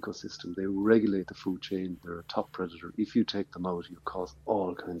ocean ecosystem. They regulate the food chain. They're a top predator. If you take them out, you cause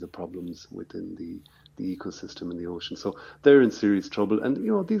all kinds of problems within the ecosystem in the ocean. So they're in serious trouble. And,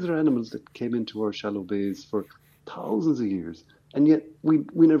 these are animals that came into our shallow bays for thousands of years. And yet we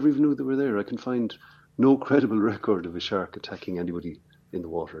never even knew they were there. I can find no credible record of a shark attacking anybody in the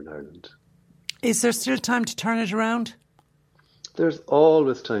water in Ireland. Is there still time to turn it around? There's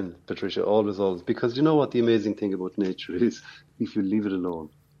always time, Patricia, always. Because you know what the amazing thing about nature is? If you leave it alone,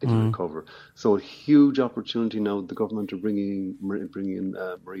 it'll recover. So a huge opportunity now. The government are bringing in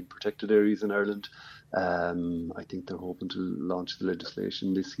marine protected areas in Ireland. I think they're hoping to launch the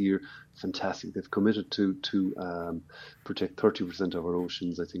legislation this year. Fantastic. They've committed to protect 30% of our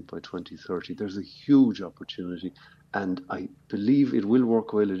oceans, I think, by 2030. There's a huge opportunity. And I believe it will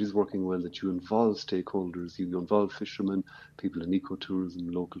work well. It is working well that you involve stakeholders, you involve fishermen, people in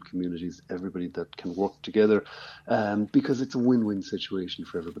ecotourism, local communities, everybody that can work together, because it's a win-win situation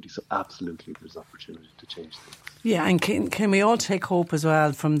for everybody. So absolutely, there's opportunity to change things. Yeah, and can we all take hope as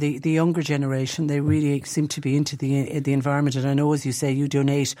well from the younger generation? They really seem to be into the environment. And I know, as you say, you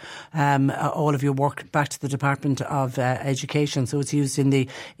donate all of your work back to the Department of Education, so it's used in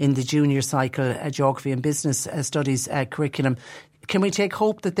the junior cycle geography and business studies curriculum. Can we take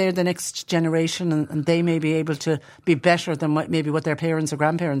hope that they're the next generation and they may be able to be better than maybe what their parents or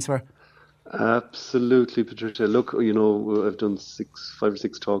grandparents were? Absolutely, Patricia. Look, I've done 5 or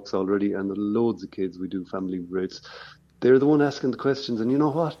 6 talks already, and loads of kids, we do family rates. They're the one asking the questions, and you know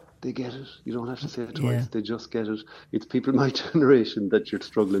what? They get it. You don't have to say it twice. Yeah. They just get it. It's people my generation that you're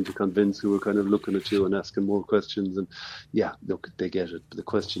struggling to convince, who are kind of looking at you and asking more questions. And yeah, look, they get it. But the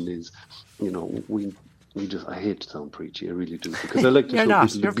question is, I hate to sound preachy, I really do, because I like to show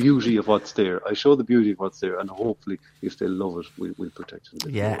people the beauty of what's there. I show the beauty of what's there, and hopefully, if they love it, we'll protect it.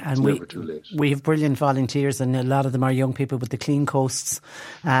 Yeah, it's and never too late. We have brilliant volunteers, and a lot of them are young people with the clean coasts,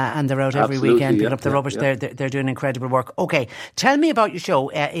 and they're out every weekend picking up the rubbish. Yeah. They're doing incredible work. Okay, tell me about your show,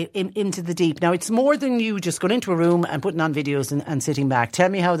 Into the Deep. Now, it's more than you just going into a room and putting on videos and sitting back. Tell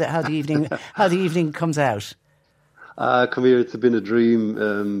me how the evening comes out. Come here, it's been a dream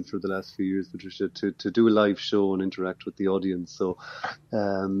for the last few years, Patricia, to do a live show and interact with the audience. So,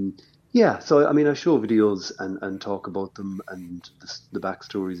 Yeah, so I mean, I show videos and talk about them and the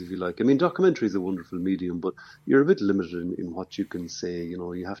backstories, if you like. I mean, documentary is a wonderful medium, but you're a bit limited in what you can say. You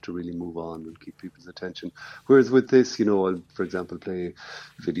know, you have to really move on and keep people's attention. Whereas with this, you know, I'll, for example, play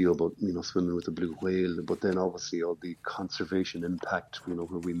a video about, you know, swimming with a blue whale, but then obviously all the conservation impact, you know,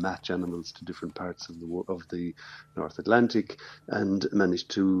 where we match animals to different parts of the North Atlantic and manage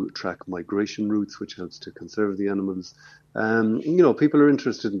to track migration routes, which helps to conserve the animals. You know, people are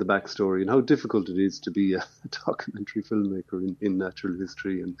interested in the backstory and how difficult it is to be a documentary filmmaker in natural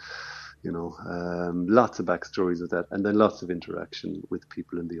history, and you know, lots of backstories of that, and then lots of interaction with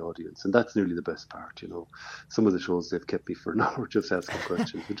people in the audience, and that's nearly the best part. You know, some of the shows they've kept me for an hour just asking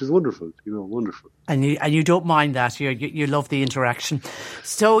questions, which is wonderful. You know, wonderful. And you don't mind that. You love the interaction.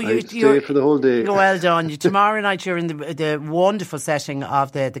 So you're for the whole day. Well done. Tomorrow night you're in the wonderful setting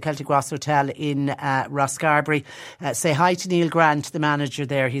of the Celtic Ross Hotel in Rosscarbery. Say hi to Neil Grant, the manager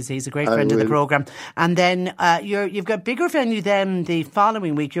there. He's a great friend of the programme. And then you've got a bigger venue then the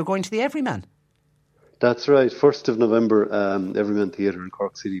following week. You're going to the Everyman. That's right, 1st of November, Everyman Theatre in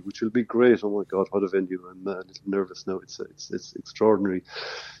Cork City, which will be great. Oh my God, what a venue. I'm a little nervous now. It's extraordinary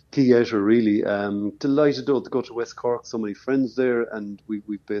theatre, really. Delighted to go to West Cork, so many friends there, and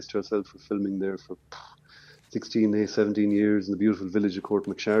we've based ourselves for filming there for 16, 17 years in the beautiful village of Court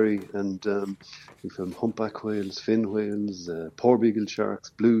McSharry, and we filmed humpback whales, fin whales, porbeagle sharks,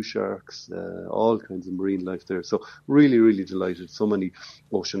 blue sharks, all kinds of marine life there. So really, really delighted. So many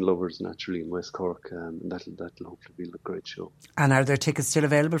ocean lovers naturally in West Cork, and that'll hopefully be a great show. And are there tickets still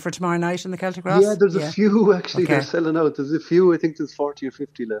available for tomorrow night in the Celtic Ross? Yeah, there's a few actually. Okay. They're selling out. There's a few. I think there's 40 or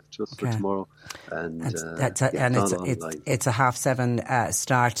 50 left just for tomorrow. And it's a 7:30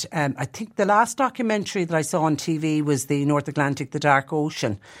 start. I think the last documentary that I saw on TV was the North Atlantic, the Dark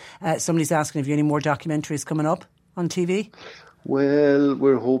Ocean. Somebody's asking if you have any more documentaries coming up on TV? Well,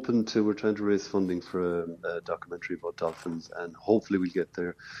 we're trying to raise funding for a documentary about dolphins, and hopefully we'll get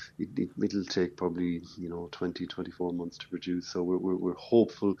there. It'll take probably 20-24 months to produce, so we're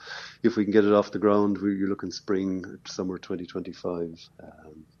hopeful if we can get it off the ground. You're looking spring, summer 2025.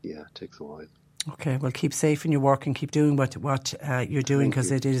 It takes a while. Okay, well, keep safe in your work and keep doing what you're doing,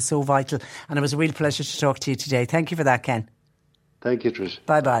 because it is so vital. And it was a real pleasure to talk to you today. Thank you for that, Ken. Thank you, Trish.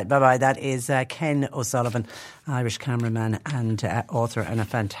 Bye-bye. That is Ken O'Sullivan, Irish cameraman and author, and a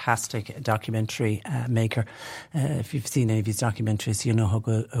fantastic documentary maker. If you've seen any of his documentaries, you know how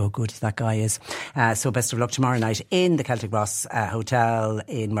good that guy is. So best of luck tomorrow night in the Celtic Ross Hotel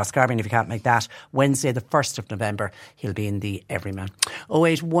in Rosscarbery. And if you can't make that, Wednesday the 1st of November, he'll be in the Everyman.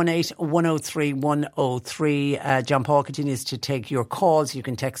 0818 103 103. John Paul continues to take your calls. You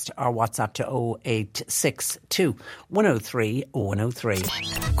can text or WhatsApp to 0862 103 103.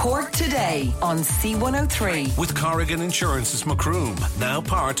 Cork Today on C103. With Corrigan Insurance's Macroom, now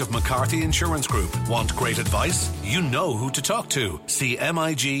part of McCarthy Insurance Group. Want great advice? You know who to talk to.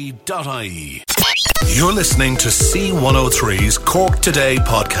 CMIG.ie. You're listening to C103's Cork Today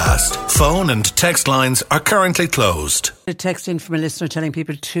podcast. Phone and text lines are currently closed. A text in from a listener telling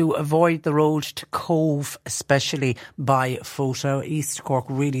people to avoid the road to Cove, especially by photo. East Cork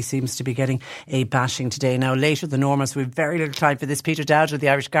really seems to be getting a bashing today. Now, later than normal, so we have very little time for this. Peter Dowd of the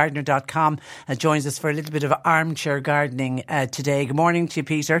irishgardener.com joins us for a little bit of armchair gardening today. Good morning to you,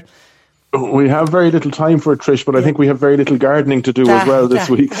 Peter. We have very little time for it, Trish, but I think we have very little gardening to do as well this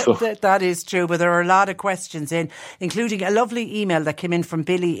week. So. That is true, but there are a lot of questions in, including a lovely email that came in from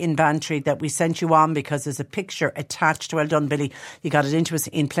Billy in Bantry that we sent you on because there's a picture attached. Well done, Billy. You got it into us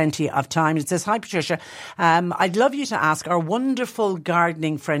in plenty of time. It says, "Hi, Patricia. I'd love you to ask our wonderful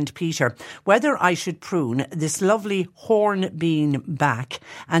gardening friend Peter whether I should prune this lovely hornbeam back,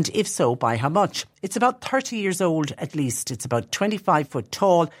 and if so, by how much? It's about 30 years old at least. It's about 25 foot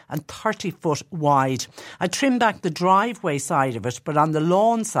tall and 30 foot wide. I trim back the driveway side of it, but on the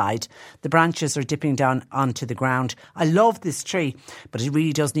lawn side, the branches are dipping down onto the ground. I love this tree, but it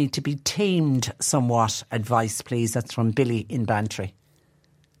really does need to be tamed somewhat. Advice, please." That's from Billy in Bantry.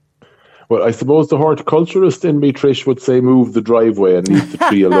 Well, I suppose the horticulturist in me, Trish, would say move the driveway and leave the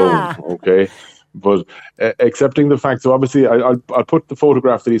tree alone, okay? But accepting the fact, so obviously I'll put the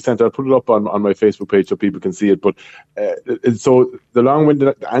photograph that he sent, I'll put it up on my Facebook page so people can see it. But so the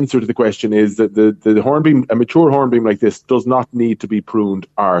long-winded answer to the question is that the hornbeam, a mature hornbeam like this, does not need to be pruned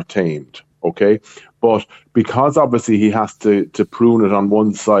or tamed, okay? But because obviously he has to prune it on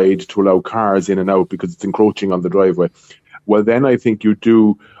one side to allow cars in and out because it's encroaching on the driveway, well then I think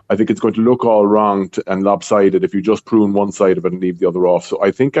it's going to look all wrong and lopsided if you just prune one side of it and leave the other off. So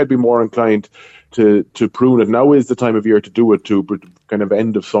I think I'd be more inclined to prune it. Now is the time of year to do it, to kind of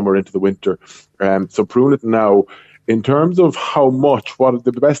end of summer into the winter. So prune it now. In terms of how much, what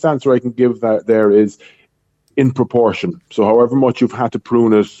the best answer I can give there is in proportion. So however much you've had to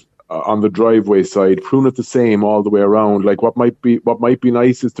prune it on the driveway side, prune it the same all the way around. Like what might be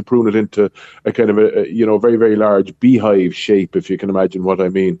nice is to prune it into a kind of a very, very large beehive shape, if you can imagine what I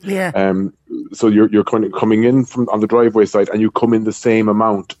mean. Yeah. So you're kind of coming in from on the driveway side, and you come in the same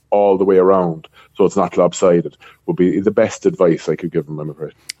amount all the way around, so it's not lopsided. Would be the best advice I could give him, I'm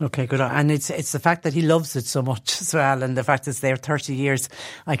afraid. Okay, good. And it's the fact that he loves it so much as well, and the fact that it's there 30 years.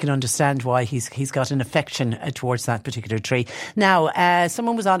 I can understand why he's got an affection towards that particular tree. Now,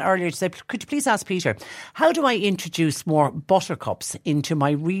 someone was on earlier to say, could you please ask Peter, how do I introduce more buttercups into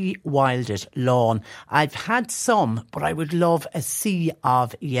my rewilded lawn? I've had some, but I would love a sea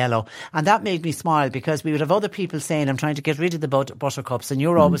of yellow. And that made me smile, because we would have other people saying, I'm trying to get rid of the buttercups, and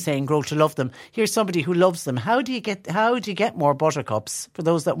you're always saying grow to love them. Here's somebody who loves them. How do you get more buttercups for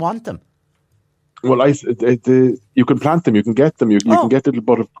those that want them? Well, you can plant them, you can get them, you can get little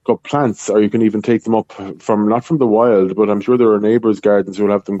buttercup plants, or you can even take them up not from the wild, but I'm sure there are neighbours' gardens who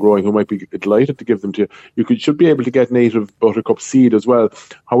will have them growing who might be delighted to give them to you. You should be able to get native buttercup seed as well.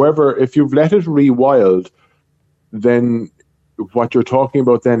 However, if you've let it rewild, then what you're talking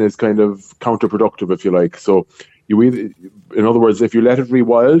about then is kind of counterproductive, if you like. So in other words, if you let it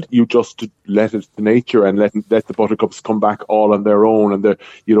rewild, you just let it to nature and let the buttercups come back all on their own, and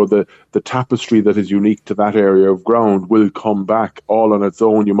the tapestry that is unique to that area of ground will come back all on its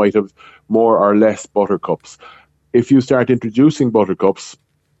own. You might have more or less buttercups. If you start introducing buttercups,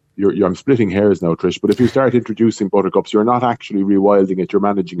 I'm splitting hairs now, Trish, but if you start introducing buttercups, you're not actually rewilding it, you're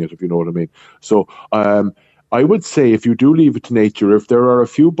managing it, if you know what I mean. So I would say if you do leave it to nature, if there are a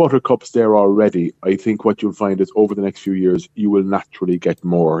few buttercups there already, I think what you'll find is over the next few years, you will naturally get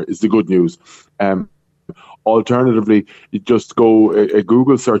more, is the good news. Alternatively, you just go a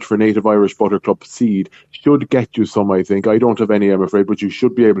Google search for native Irish buttercup seed should get you some, I think. I don't have any, I'm afraid, but you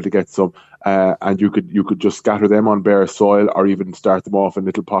should be able to get some. And you could just scatter them on bare soil, or even start them off in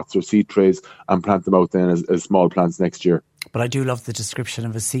little pots or seed trays and plant them out then as small plants next year. But I do love the description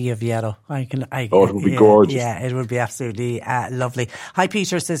of a sea of yellow. It would be gorgeous. Yeah, it would be absolutely lovely. Hi,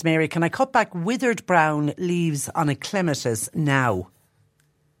 Peter, says Mary. Can I cut back withered brown leaves on a clematis now?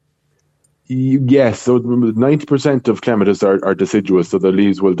 Yes, so 90% of clematis are deciduous, so the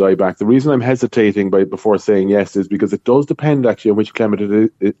leaves will die back. The reason I'm hesitating before saying yes is because it does depend actually on which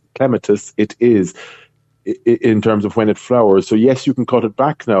clematis it is in terms of when it flowers. So yes, you can cut it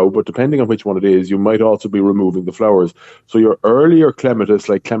back now, but depending on which one it is, you might also be removing the flowers. So your earlier clematis,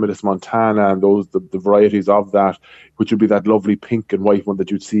 like Clematis montana and the varieties of that, which would be that lovely pink and white one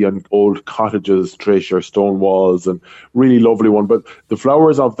that you'd see on old cottages, Trish, or stone walls, and really lovely one. But the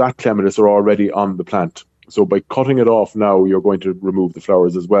flowers of that clematis are already on the plant. So by cutting it off now, you're going to remove the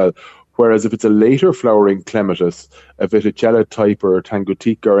flowers as well. Whereas if it's a later flowering clematis, a Viticella type or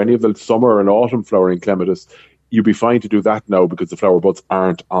Tangutica or any of the summer and autumn flowering clematis, you'd be fine to do that now because the flower buds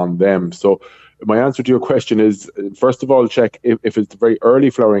aren't on them. So my answer to your question is, first of all, check if it's a very early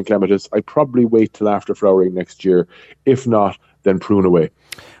flowering clematis, I'd probably wait till after flowering next year. If not, then prune away.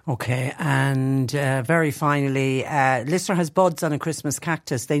 Okay, and very finally, listener has buds on a Christmas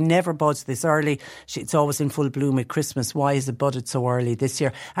cactus. They never bud this early. It's always in full bloom at Christmas. Why is it budded so early this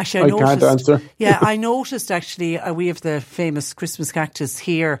year? Actually, I can't answer. Yeah, I noticed actually, we have the famous Christmas cactus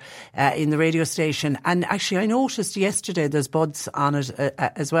here in the radio station, and actually I noticed yesterday there's buds on it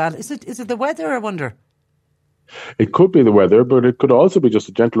as well. Is it the weather, I wonder? It could be the weather, but it could also be just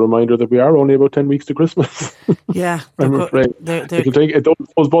a gentle reminder that we are only about 10 weeks to Christmas. Yeah. I'm afraid.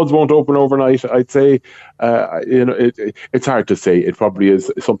 Those buds won't open overnight. I'd say, it's hard to say. It probably is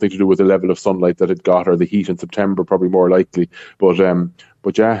something to do with the level of sunlight that it got, or the heat in September, probably more likely. But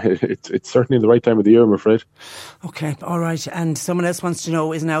yeah, it's certainly the right time of the year, I'm afraid. Okay, all right. And someone else wants to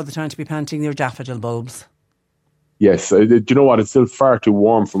know, is now the time to be planting your daffodil bulbs? Yes, do you know what? It's still far too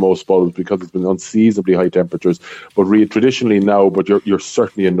warm for most bulbs because it's been unseasonably high temperatures. But traditionally now, but you're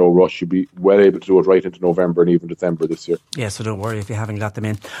certainly in no rush. You'll be well able to do it right into November and even December this year. Yeah, so don't worry if you haven't got them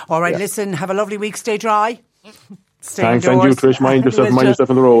in. All right, Listen, have a lovely week. Stay dry. Thanks, and you, Trish. Mind yourself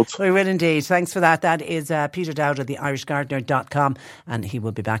on the roads. We will indeed. Thanks for that. That is Peter Dowd of theirishgardener.com, and he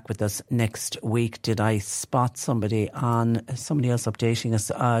will be back with us next week. Did I spot somebody else updating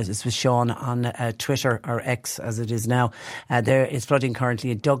us? This was Sean on Twitter, or X as it is now. There is flooding currently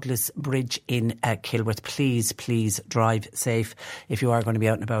at Douglas Bridge in Kilworth. Please drive safe if you are going to be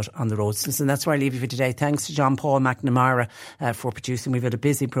out and about on the roads. Listen, that's where I leave you for today. Thanks to John Paul McNamara for producing. We've had a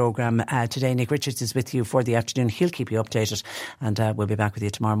busy programme today. Nick Richards is with you for the afternoon. He'll keep you updated, and we'll be back with you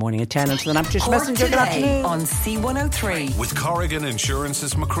tomorrow morning at 10. Until then, I'm Patricia Cork Messenger. Good Today afternoon. on C103. With Corrigan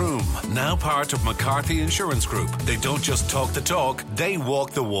Insurance's Macroom, now part of McCarthy Insurance Group. They don't just talk the talk, they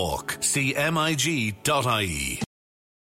walk the walk. See MIG.ie.